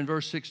further in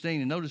verse 16,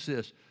 and notice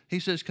this. He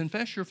says,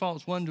 confess your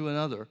faults one to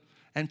another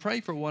and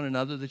pray for one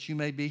another that you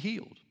may be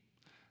healed.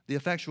 The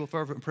effectual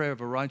fervent prayer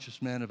of a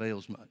righteous man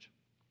avails much.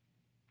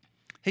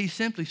 He's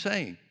simply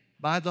saying,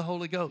 by the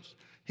Holy Ghost,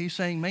 he's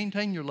saying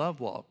maintain your love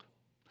walk.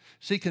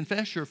 See,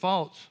 confess your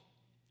faults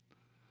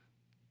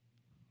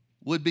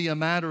would be a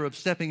matter of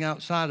stepping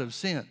outside of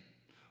sin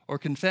or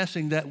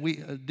confessing that we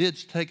did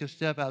take a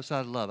step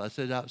outside of love. I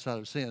said outside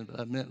of sin, but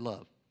I meant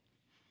love.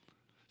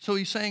 So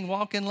he's saying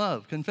walk in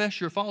love. Confess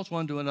your faults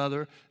one to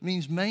another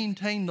means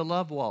maintain the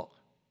love walk.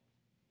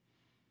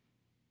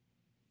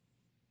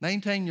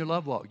 Maintain your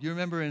love walk. You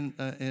remember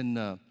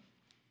in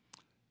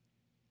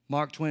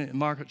Mark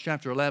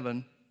chapter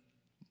 11,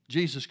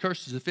 Jesus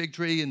curses the fig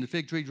tree, and the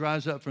fig tree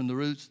dries up from the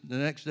roots. The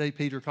next day,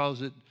 Peter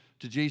calls it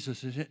to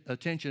Jesus'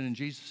 attention, and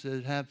Jesus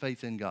says, have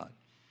faith in God.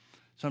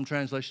 Some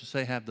translations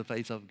say, have the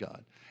faith of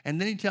God. And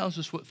then he tells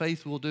us what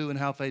faith will do and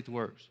how faith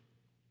works.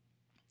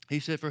 He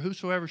said, for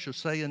whosoever shall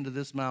say unto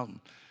this mountain,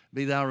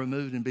 be thou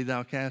removed and be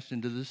thou cast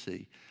into the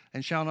sea,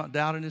 and shall not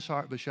doubt in his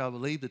heart, but shall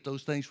believe that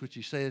those things which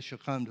he saith shall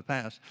come to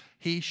pass,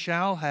 he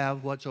shall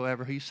have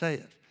whatsoever he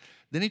saith.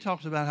 Then he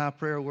talks about how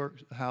prayer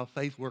works, how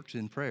faith works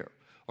in prayer.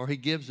 Or he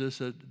gives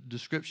us a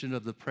description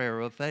of the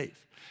prayer of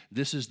faith.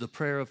 This is the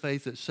prayer of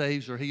faith that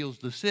saves or heals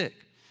the sick.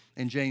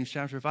 In James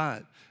chapter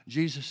 5,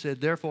 Jesus said,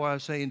 therefore I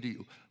say unto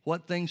you,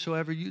 what things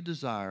soever you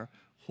desire,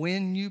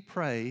 when you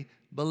pray,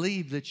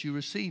 believe that you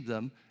receive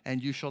them,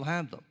 and you shall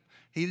have them.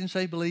 He didn't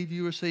say believe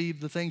you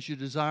receive the things you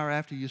desire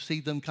after you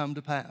see them come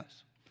to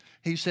pass.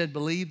 He said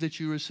believe that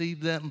you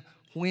receive them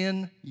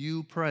when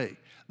you pray.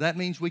 That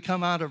means we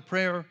come out of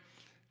prayer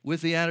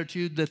with the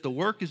attitude that the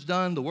work is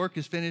done, the work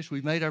is finished,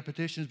 we've made our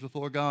petitions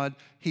before God.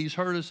 He's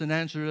heard us and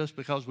answered us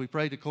because we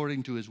prayed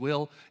according to his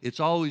will. It's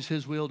always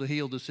his will to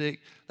heal the sick.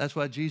 That's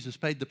why Jesus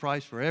paid the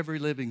price for every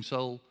living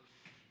soul.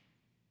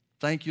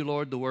 Thank you,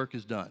 Lord, the work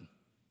is done.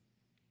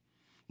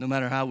 No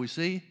matter how we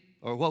see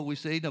or what we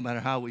see, no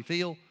matter how we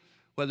feel,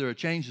 whether a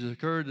change has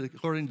occurred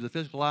according to the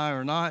physical eye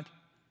or not,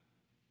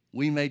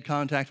 we made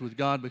contact with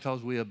God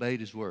because we obeyed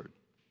his word.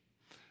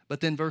 But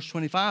then verse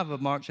 25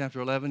 of Mark chapter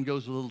 11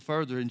 goes a little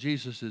further, and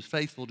Jesus is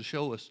faithful to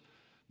show us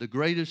the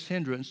greatest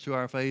hindrance to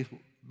our faith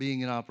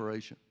being in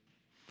operation.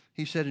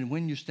 He said, and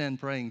when you stand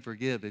praying,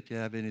 forgive if you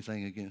have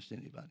anything against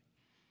anybody.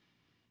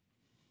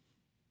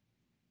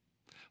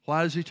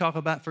 Why does he talk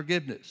about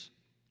forgiveness?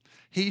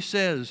 He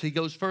says, he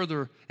goes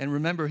further, and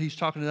remember, he's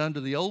talking under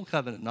the old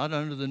covenant, not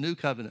under the new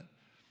covenant.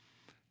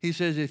 He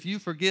says, if you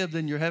forgive,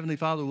 then your heavenly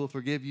Father will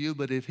forgive you,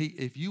 but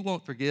if you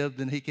won't forgive,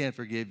 then he can't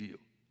forgive you.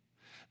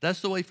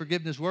 That's the way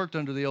forgiveness worked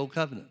under the old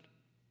covenant.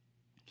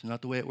 It's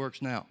not the way it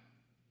works now.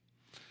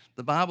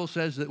 The Bible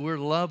says that we're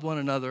to love one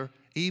another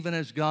even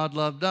as God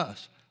loved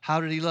us.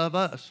 How did he love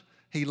us?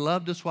 He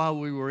loved us while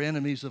we were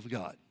enemies of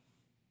God.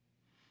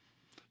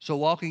 So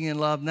walking in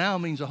love now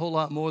means a whole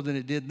lot more than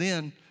it did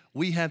then.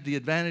 We have the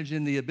advantage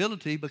in the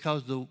ability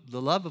because the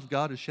love of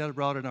God is shed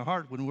abroad in our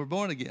heart when we're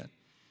born again.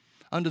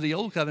 Under the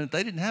old covenant,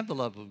 they didn't have the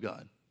love of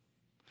God.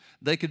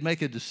 They could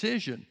make a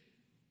decision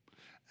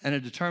and a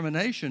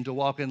determination to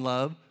walk in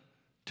love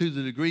to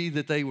the degree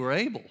that they were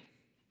able.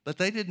 But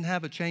they didn't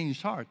have a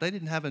changed heart. They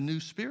didn't have a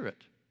new spirit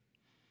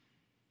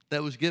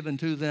that was given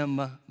to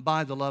them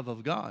by the love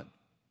of God.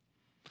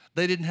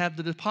 They didn't have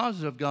the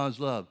deposit of God's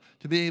love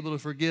to be able to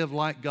forgive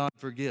like God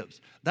forgives.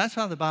 That's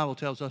how the Bible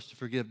tells us to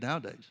forgive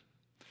nowadays.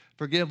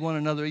 Forgive one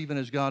another even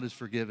as God has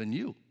forgiven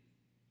you.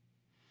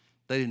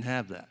 They didn't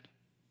have that.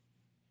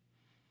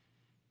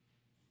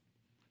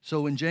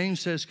 So when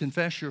James says,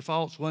 confess your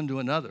faults one to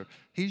another,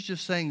 he's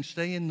just saying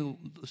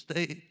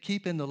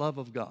keep in the love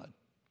of God.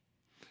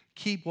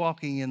 Keep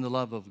walking in the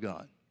love of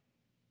God.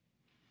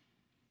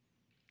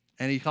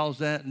 And he calls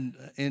that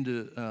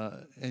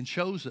and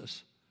shows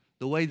us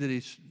the way that he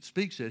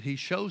speaks it. He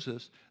shows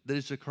us that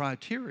it's a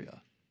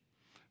criteria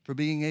for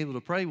being able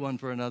to pray one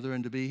for another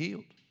and to be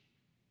healed.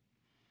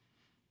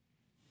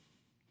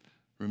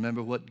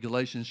 Remember what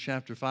Galatians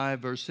chapter 5,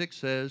 verse 6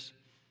 says,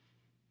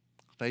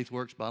 faith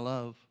works by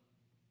love.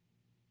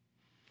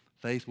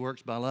 Faith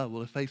works by love.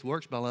 Well, if faith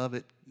works by love,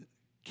 it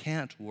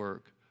can't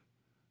work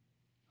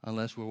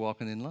unless we're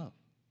walking in love.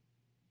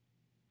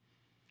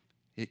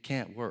 It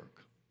can't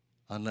work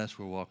unless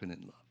we're walking in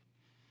love.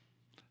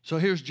 So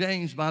here's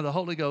James by the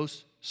Holy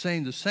Ghost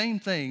saying the same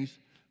things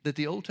that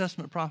the Old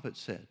Testament prophets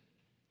said.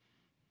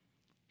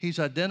 He's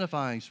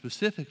identifying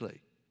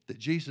specifically that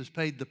Jesus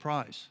paid the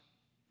price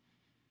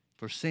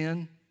for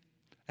sin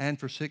and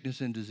for sickness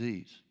and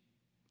disease.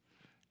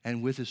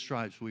 And with his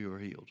stripes we were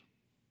healed.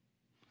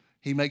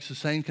 He makes the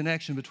same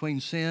connection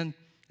between sin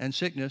and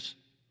sickness,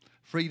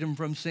 freedom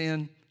from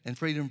sin and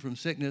freedom from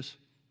sickness,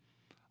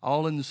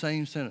 all in the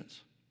same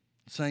sentence,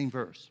 the same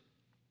verse.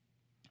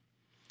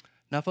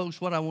 Now,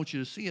 folks, what I want you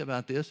to see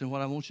about this and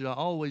what I want you to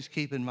always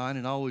keep in mind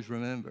and always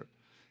remember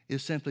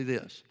is simply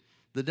this.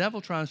 The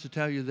devil tries to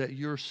tell you that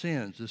your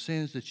sins, the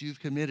sins that you've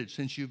committed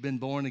since you've been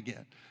born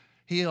again,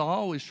 he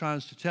always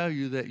tries to tell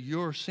you that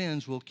your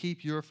sins will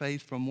keep your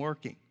faith from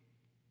working.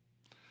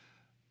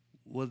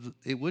 Well,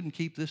 it wouldn't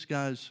keep this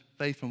guy's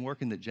faith from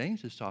working that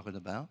James is talking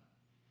about.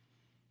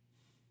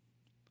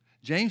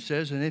 James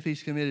says, and if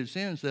he's committed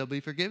sins, they'll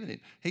be forgiven him.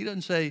 He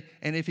doesn't say,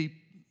 and if he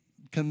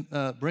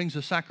brings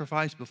a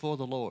sacrifice before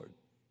the Lord,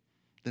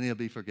 then he'll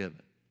be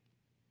forgiven.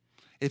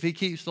 If he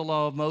keeps the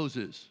law of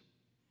Moses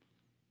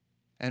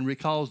and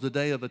recalls the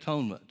Day of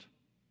Atonement,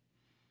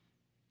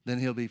 then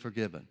he'll be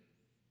forgiven.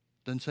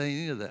 Doesn't say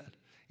any of that.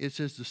 It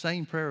says the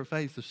same prayer of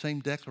faith, the same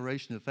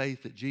declaration of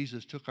faith that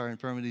Jesus took our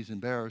infirmities and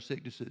bare our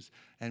sicknesses,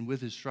 and with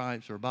his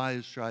stripes or by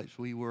his stripes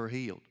we were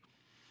healed.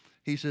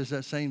 He says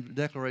that same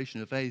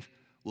declaration of faith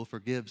will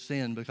forgive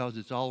sin because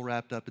it's all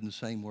wrapped up in the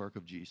same work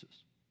of Jesus.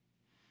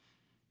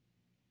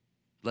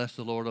 Bless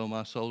the Lord, O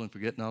my soul, and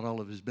forget not all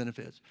of his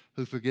benefits,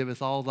 who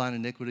forgiveth all thine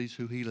iniquities,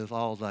 who healeth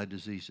all thy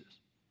diseases.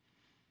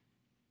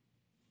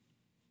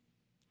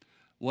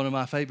 One of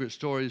my favorite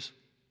stories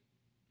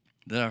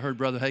that I heard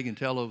Brother Hagin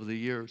tell over the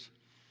years,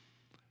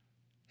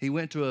 he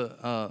went to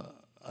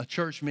a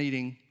church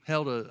meeting,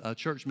 held a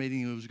church meeting.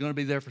 He was going to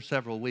be there for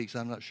several weeks.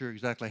 I'm not sure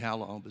exactly how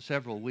long, but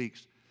several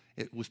weeks.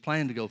 It was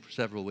planned to go for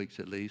several weeks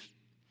at least,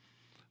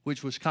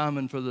 which was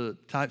common for the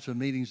types of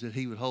meetings that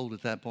he would hold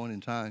at that point in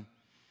time.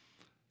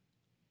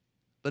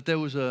 But there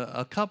was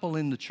a couple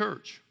in the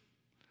church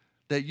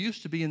that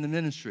used to be in the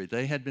ministry.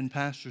 They had been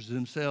pastors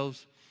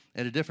themselves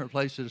at a different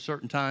place at a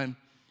certain time.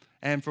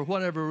 And for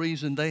whatever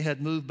reason, they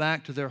had moved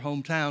back to their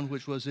hometown,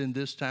 which was in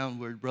this town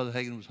where Brother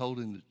Hagin was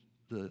holding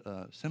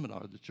the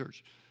seminar, the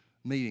church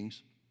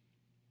meetings.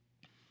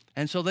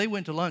 And so they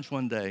went to lunch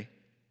one day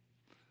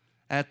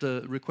at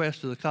the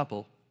request of the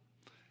couple.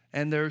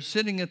 And they're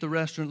sitting at the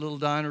restaurant, little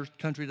diner,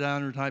 country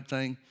diner type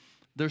thing.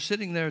 They're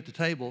sitting there at the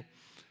table.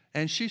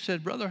 And she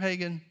said, Brother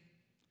Hagin,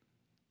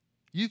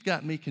 you've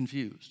got me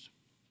confused.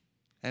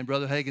 And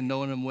Brother Hagin,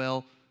 knowing him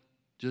well,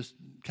 just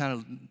kind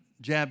of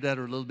jabbed at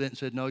her a little bit and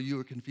said, no, you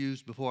were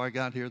confused before I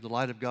got here. The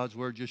light of God's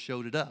word just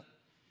showed it up.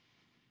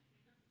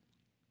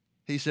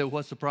 He said,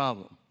 what's the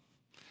problem?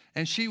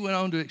 And she went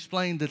on to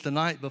explain that the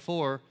night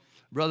before,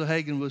 Brother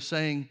Hagin was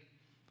saying,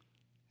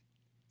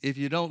 if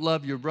you don't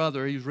love your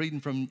brother, he was reading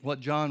from what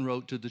John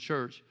wrote to the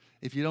church,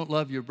 if you don't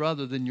love your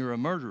brother, then you're a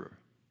murderer.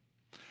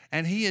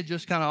 And he had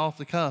just kind of off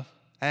the cuff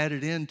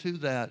added into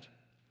that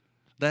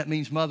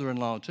means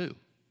mother-in-law too.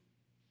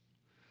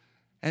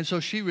 And so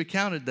she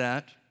recounted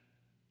that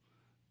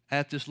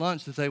at this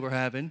lunch that they were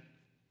having.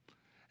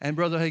 And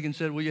Brother Hagin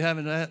said, well, you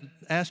haven't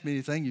asked me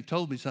anything. You've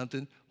told me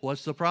something.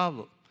 What's the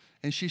problem?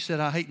 And she said,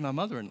 I hate my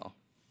mother-in-law.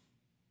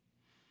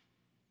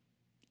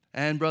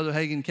 And Brother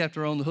Hagin kept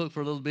her on the hook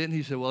for a little bit. And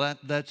he said, well,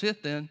 that's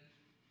it then.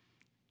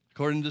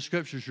 According to the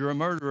scriptures, you're a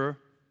murderer.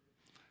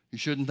 You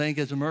shouldn't think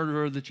as a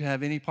murderer that you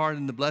have any part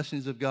in the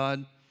blessings of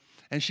God.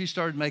 And she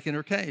started making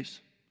her case.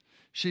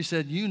 She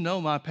said, you know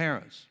my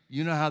parents.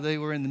 You know how they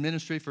were in the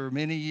ministry for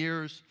many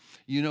years.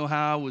 You know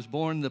how I was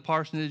born in the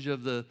parsonage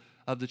of the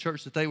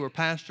church that they were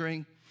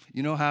pastoring.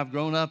 You know how I've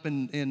grown up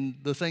in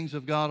the things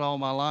of God all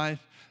my life.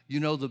 You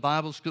know the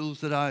Bible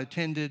schools that I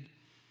attended,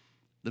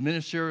 the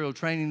ministerial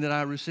training that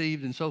I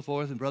received, and so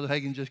forth. And Brother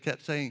Hagin just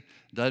kept saying,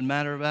 doesn't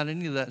matter about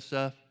any of that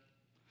stuff.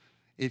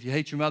 If you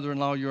hate your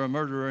mother-in-law, you're a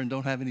murderer and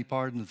don't have any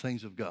part in the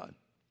things of God.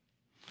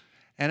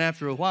 And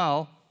after a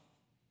while,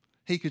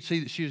 he could see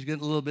that she was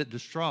getting a little bit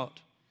distraught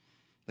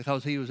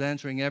because he was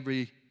answering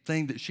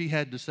everything that she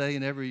had to say,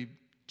 and every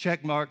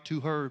check mark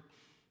to her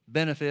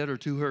benefit or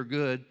to her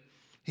good,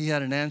 he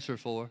had an answer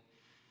for.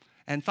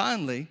 And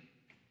finally,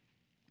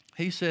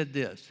 he said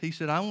this. He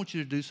said, I want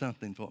you to do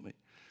something for me.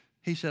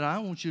 He said, I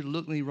want you to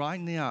look me right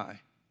in the eye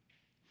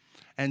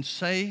and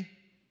say,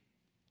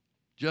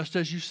 just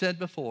as you said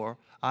before,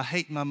 I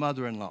hate my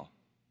mother-in-law.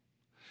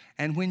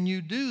 And when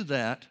you do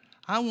that,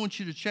 I want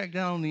you to check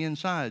down on the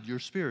inside, your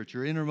spirit,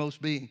 your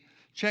innermost being.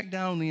 Check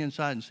down on the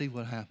inside and see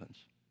what happens.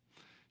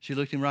 She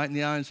looked him right in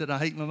the eye and said, I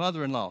hate my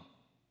mother-in-law.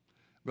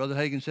 Brother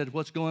Hagin said,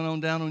 what's going on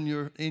down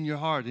in your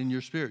heart, in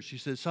your spirit? She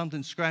said,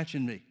 something's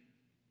scratching me.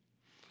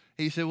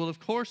 He said, well, of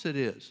course it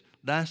is.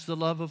 That's the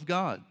love of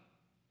God.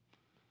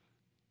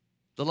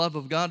 The love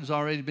of God has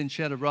already been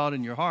shed abroad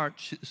in your heart.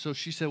 So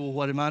she said, well,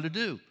 what am I to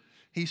do?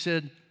 He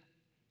said,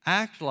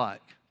 act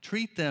like,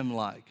 treat them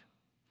like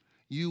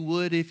you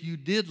would if you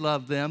did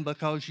love them,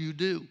 because you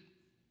do.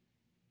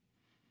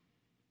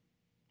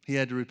 He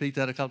had to repeat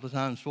that a couple of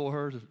times for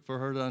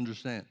her to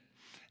understand.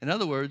 In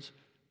other words,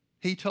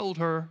 he told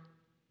her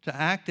to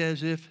act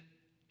as if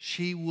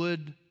she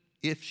would,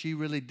 if she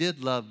really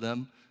did love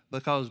them,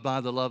 because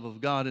by the love of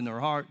God in her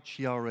heart,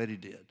 she already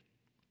did.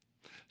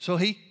 So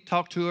he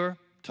talked to her,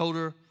 told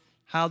her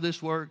how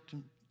this worked,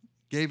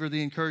 gave her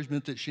the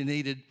encouragement that she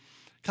needed.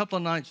 A couple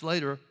of nights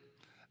later,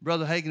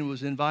 Brother Hagin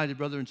was invited,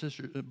 Brother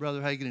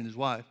Hagin and his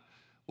wife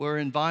were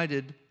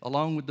invited,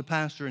 along with the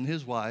pastor and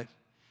his wife,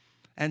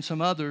 and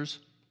some others,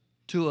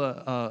 to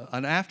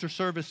an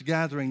after-service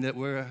gathering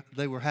that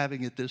they were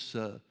having at this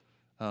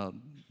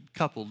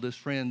couple, this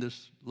friend,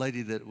 this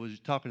lady that was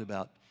talking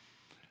about.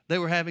 They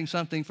were having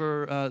something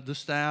for the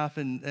staff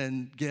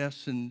and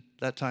guests and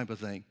that type of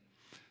thing.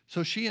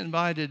 So she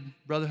invited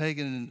Brother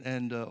Hagin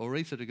and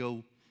Oretha to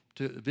go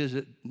to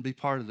visit and be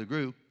part of the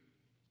group.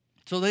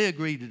 So they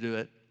agreed to do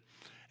it.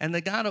 And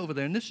they got over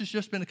there, and this has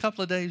just been a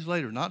couple of days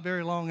later, not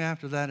very long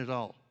after that at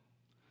all.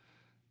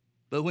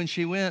 But when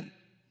she went,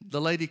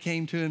 the lady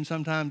came to him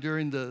sometime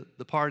during the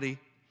party,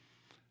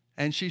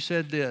 and she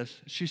said this.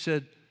 She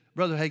said,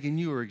 Brother Hagin,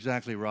 you were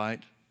exactly right.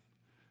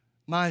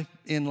 My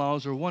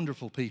in-laws are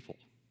wonderful people.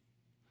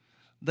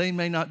 They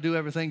may not do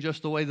everything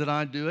just the way that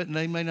I do it, and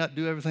they may not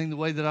do everything the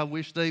way that I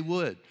wish they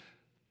would.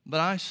 But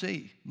I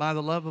see, by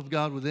the love of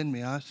God within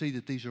me, I see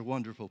that these are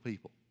wonderful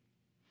people.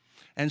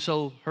 And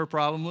so her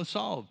problem was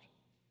solved.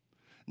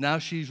 Now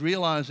she's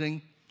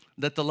realizing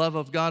that the love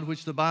of God,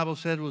 which the Bible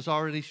said was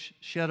already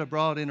shed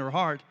abroad in her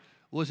heart,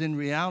 was in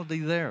reality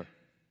there.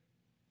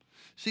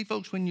 See,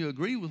 folks, when you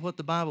agree with what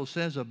the Bible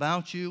says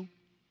about you,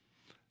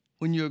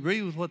 when you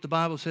agree with what the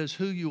Bible says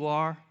who you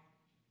are,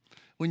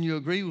 when you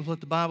agree with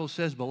what the Bible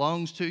says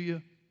belongs to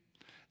you,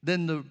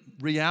 then the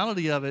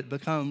reality of it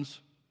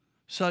becomes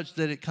such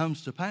that it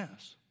comes to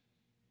pass.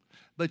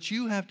 But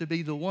you have to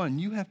be the one.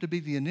 You have to be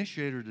the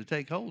initiator to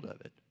take hold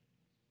of it.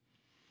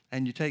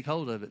 And you take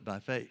hold of it by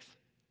faith.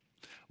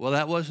 Well,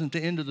 that wasn't the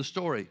end of the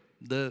story.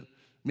 The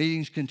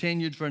meetings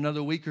continued for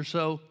another week or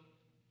so,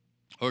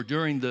 or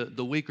during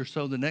the week or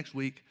so, the next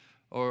week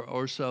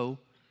or so.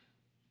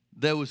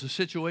 There was a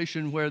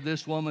situation where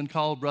this woman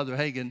called Brother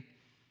Hagin.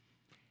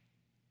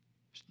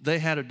 They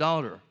had a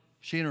daughter.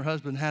 She and her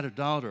husband had a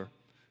daughter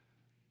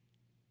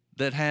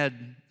that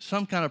had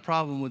some kind of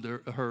problem with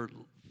her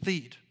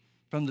feet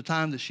from the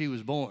time that she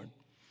was born.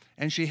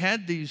 And she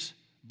had these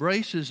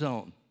braces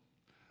on,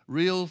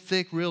 real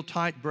thick, real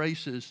tight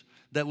braces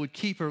that would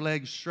keep her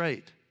legs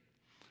straight.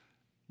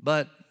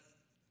 But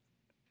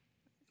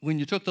when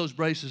you took those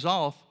braces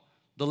off,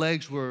 the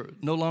legs were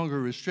no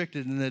longer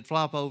restricted and they'd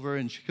flop over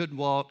and she couldn't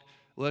walk.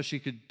 Well, she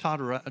could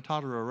totter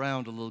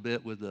around a little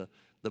bit with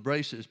the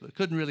braces, but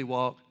couldn't really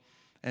walk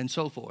and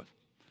so forth.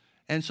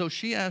 And so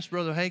she asked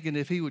Brother Hagin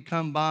if he would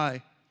come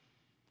by.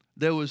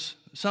 There was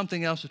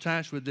something else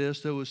attached with this.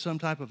 There was some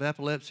type of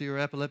epilepsy or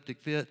epileptic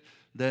fit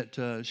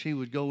that she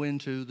would go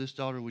into, this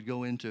daughter would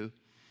go into.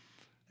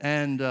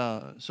 And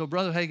so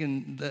Brother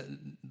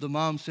Hagin, the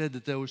mom said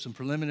that there were some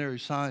preliminary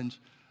signs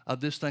of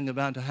this thing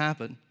about to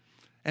happen.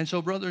 And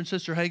so Brother and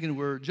Sister Hagin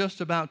were just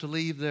about to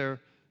leave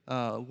their,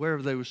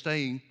 wherever they were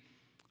staying,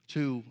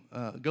 to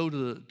go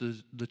to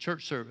the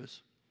church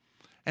service.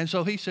 And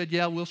so he said,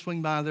 yeah, we'll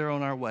swing by there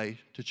on our way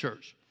to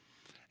church.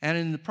 And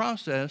in the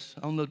process,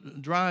 on the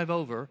drive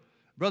over,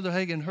 Brother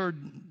Hagin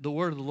heard the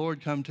word of the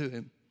Lord come to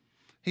him.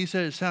 He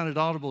said it sounded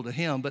audible to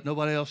him, but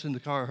nobody else in the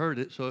car heard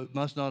it, so it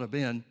must not have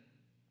been.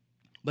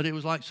 But it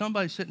was like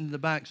somebody sitting in the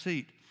back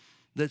seat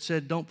that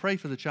said, don't pray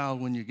for the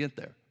child when you get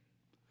there,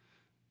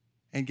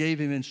 and gave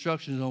him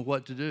instructions on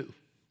what to do.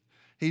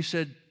 He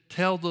said,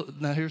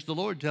 now here's the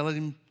Lord telling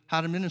him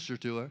how to minister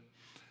to her.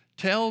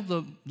 Tell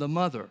the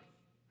mother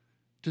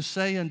to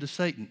say unto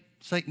Satan,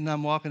 Satan,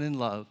 I'm walking in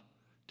love.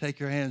 Take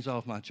your hands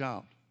off my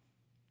child.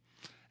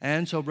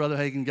 And so Brother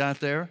Hagin got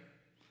there,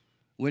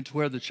 went to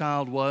where the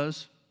child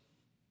was,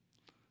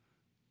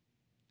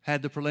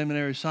 had the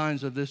preliminary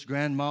signs of this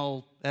grand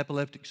mal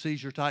epileptic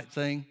seizure type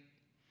thing.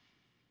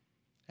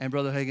 And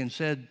Brother Hagin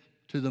said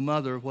to the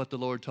mother what the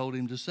Lord told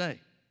him to say.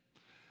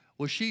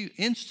 Well, she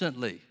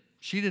instantly,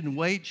 she didn't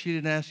wait, she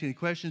didn't ask any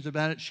questions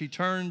about it. She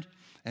turned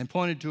and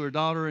pointed to her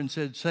daughter and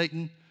said,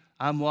 Satan,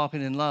 I'm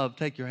walking in love.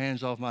 Take your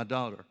hands off my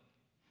daughter.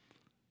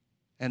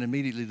 And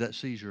immediately that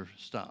seizure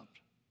stopped.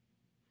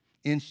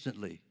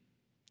 Instantly,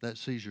 that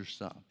seizure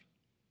stopped.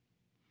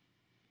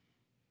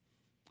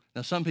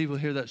 Now, some people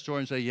hear that story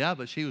and say, yeah,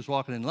 but she was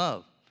walking in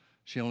love.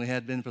 She only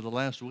had been for the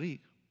last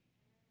week.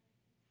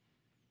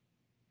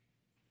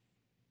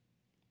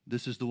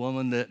 This is the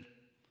woman that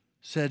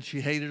said she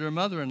hated her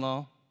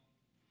mother-in-law,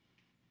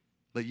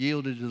 but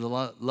yielded to the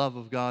love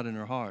of God in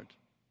her heart.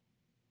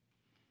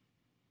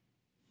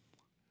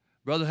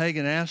 Brother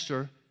Hagin asked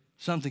her,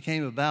 something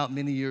came about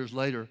many years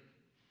later,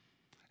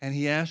 and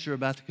he asked her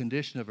about the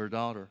condition of her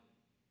daughter.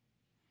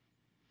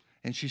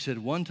 And she said,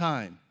 one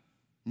time,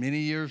 many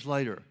years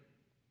later,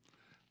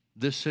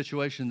 this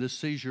situation, this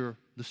seizure,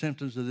 the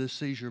symptoms of this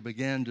seizure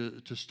began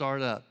to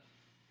start up.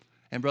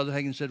 And Brother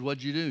Hagin said,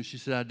 what'd you do? She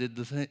said, I did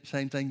the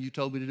same thing you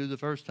told me to do the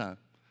first time.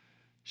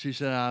 She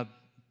said, I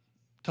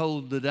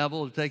told the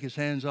devil to take his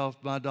hands off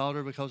my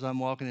daughter because I'm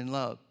walking in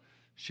love.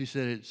 She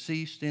said, it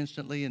ceased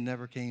instantly and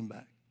never came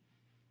back.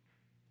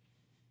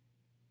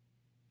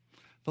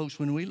 Folks,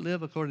 when we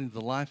live according to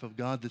the life of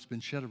God that's been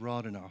shed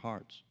abroad in our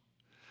hearts,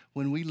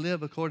 when we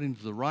live according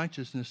to the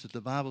righteousness that the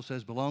Bible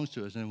says belongs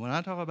to us, and when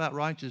I talk about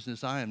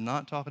righteousness, I am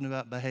not talking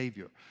about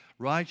behavior.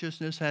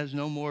 Righteousness has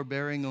no more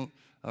bearing on,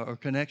 or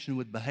connection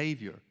with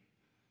behavior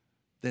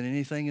than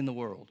anything in the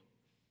world.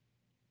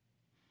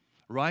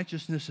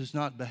 Righteousness is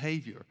not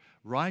behavior.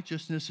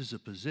 Righteousness is a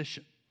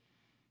position.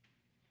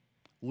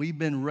 We've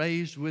been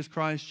raised with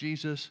Christ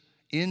Jesus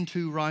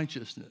into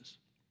righteousness.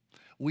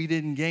 We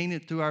didn't gain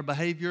it through our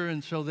behavior,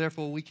 and so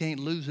therefore we can't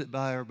lose it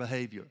by our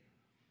behavior.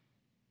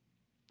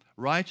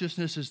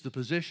 Righteousness is the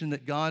position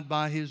that God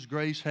by His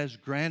grace has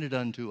granted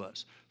unto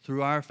us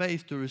through our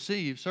faith to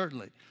receive,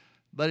 certainly.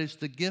 But it's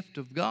the gift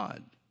of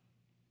God.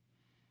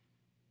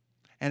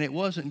 And it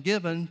wasn't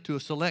given to a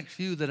select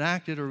few that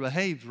acted or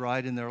behaved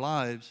right in their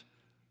lives.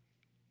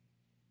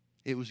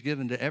 It was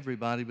given to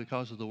everybody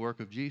because of the work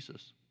of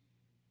Jesus.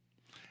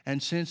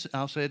 And since,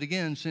 I'll say it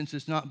again, since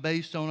it's not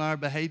based on our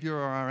behavior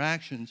or our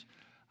actions,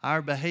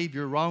 our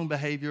behavior, wrong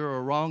behavior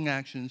or wrong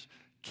actions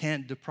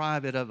can't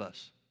deprive it of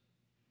us.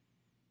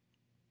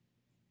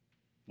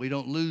 We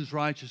don't lose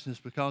righteousness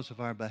because of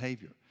our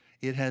behavior.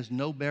 It has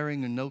no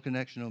bearing and no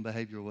connection on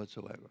behavior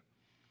whatsoever.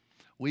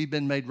 We've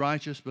been made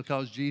righteous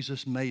because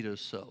Jesus made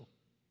us so.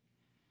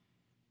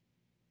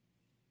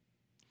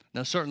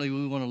 Now, certainly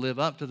we want to live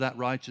up to that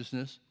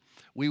righteousness.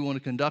 We want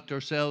to conduct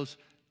ourselves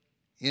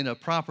in a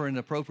proper and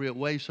appropriate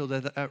way so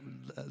that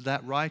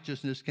that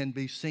righteousness can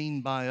be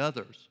seen by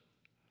others.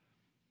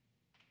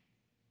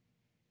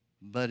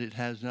 But it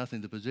has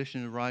nothing, the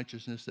position of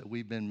righteousness that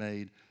we've been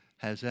made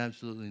has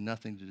absolutely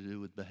nothing to do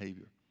with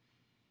behavior.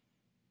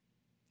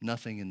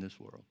 Nothing in this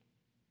world.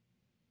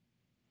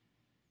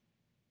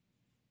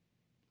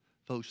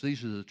 Folks,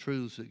 these are the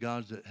truths that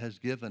God has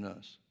given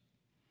us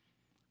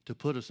to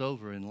put us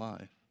over in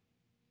life,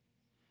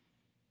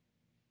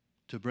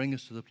 to bring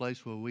us to the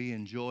place where we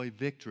enjoy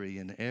victory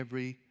in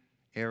every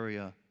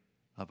area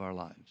of our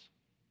lives.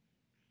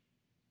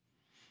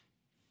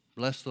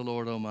 Bless the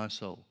Lord, O my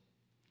soul,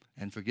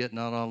 and forget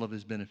not all of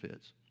his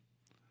benefits,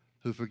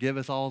 who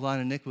forgiveth all thine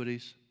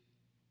iniquities,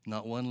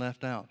 not one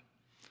left out,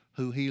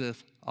 who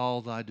healeth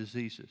all thy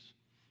diseases,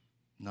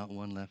 not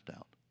one left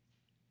out.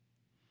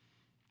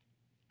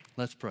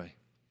 Let's pray.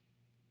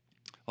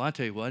 Well, I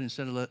tell you what,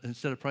 instead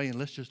of praying,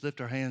 let's just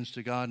lift our hands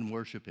to God and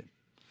worship him.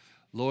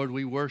 Lord,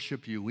 we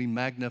worship you. We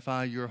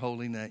magnify your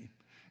holy name.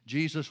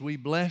 Jesus, we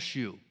bless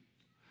you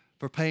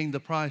for paying the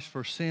price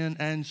for sin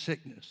and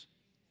sickness.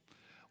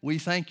 We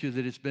thank you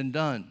that it's been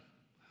done.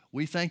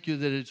 We thank you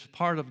that it's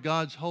part of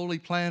God's holy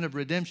plan of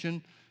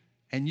redemption,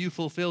 and you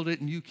fulfilled it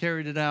and you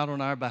carried it out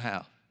on our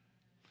behalf.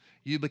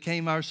 You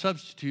became our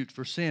substitute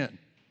for sin.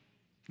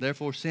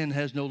 Therefore, sin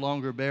has no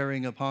longer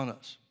bearing upon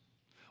us.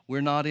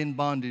 We're not in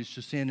bondage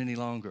to sin any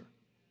longer.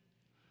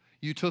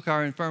 You took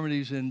our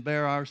infirmities and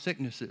bare our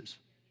sicknesses.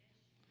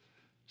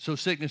 So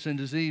sickness and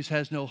disease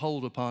has no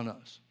hold upon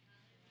us.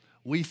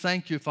 We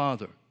thank you,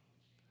 Father,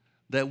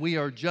 that we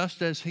are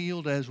just as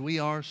healed as we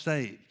are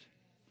saved,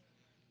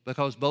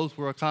 because both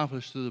were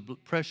accomplished through the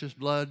precious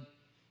blood,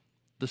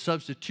 the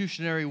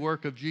substitutionary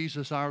work of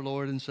Jesus, our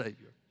Lord and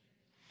Savior.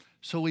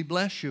 So we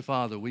bless you,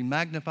 Father. We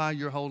magnify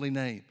your holy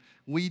name.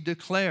 We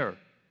declare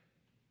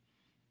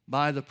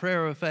by the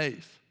prayer of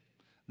faith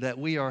that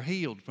we are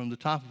healed from the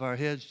top of our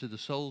heads to the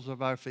soles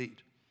of our feet.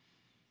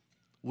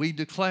 We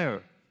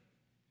declare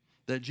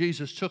that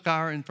Jesus took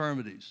our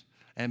infirmities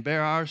and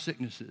bare our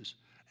sicknesses,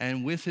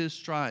 and with his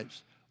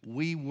stripes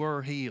we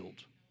were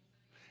healed.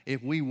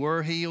 If we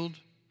were healed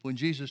when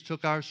Jesus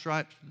took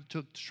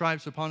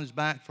stripes upon his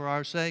back for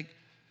our sake,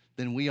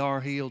 then we are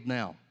healed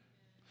now.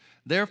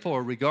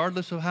 Therefore,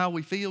 regardless of how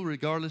we feel,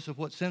 regardless of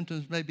what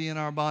symptoms may be in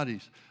our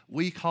bodies,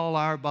 we call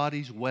our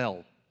bodies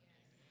well.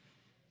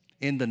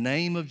 In the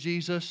name of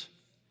Jesus,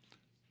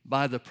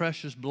 by the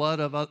precious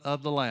blood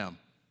of the Lamb,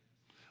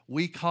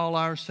 we call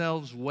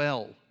ourselves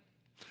well.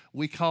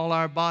 We call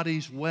our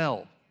bodies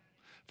well.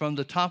 From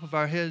the top of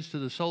our heads to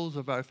the soles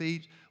of our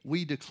feet,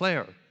 we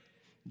declare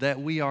that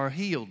we are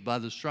healed by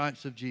the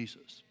stripes of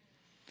Jesus.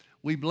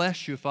 We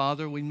bless you,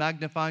 Father. We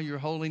magnify your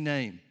holy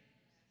name.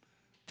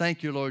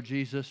 Thank you, Lord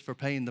Jesus, for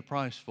paying the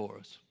price for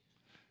us.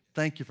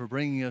 Thank you for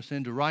bringing us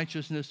into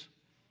righteousness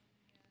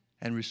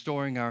and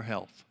restoring our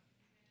health.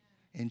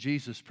 In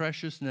Jesus'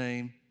 precious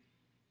name,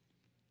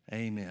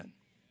 amen.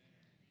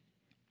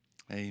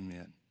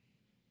 Amen.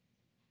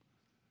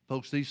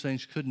 Folks, these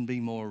things couldn't be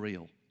more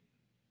real.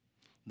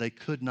 They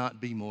could not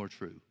be more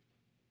true.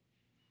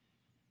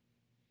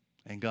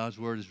 And God's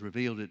word has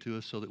revealed it to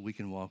us so that we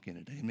can walk in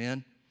it.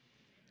 Amen?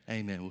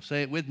 Amen. Well,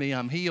 say it with me.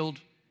 I'm healed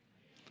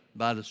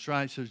by the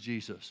stripes of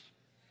Jesus.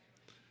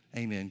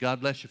 Amen. God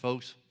bless you,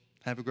 folks.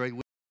 Have a great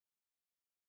week.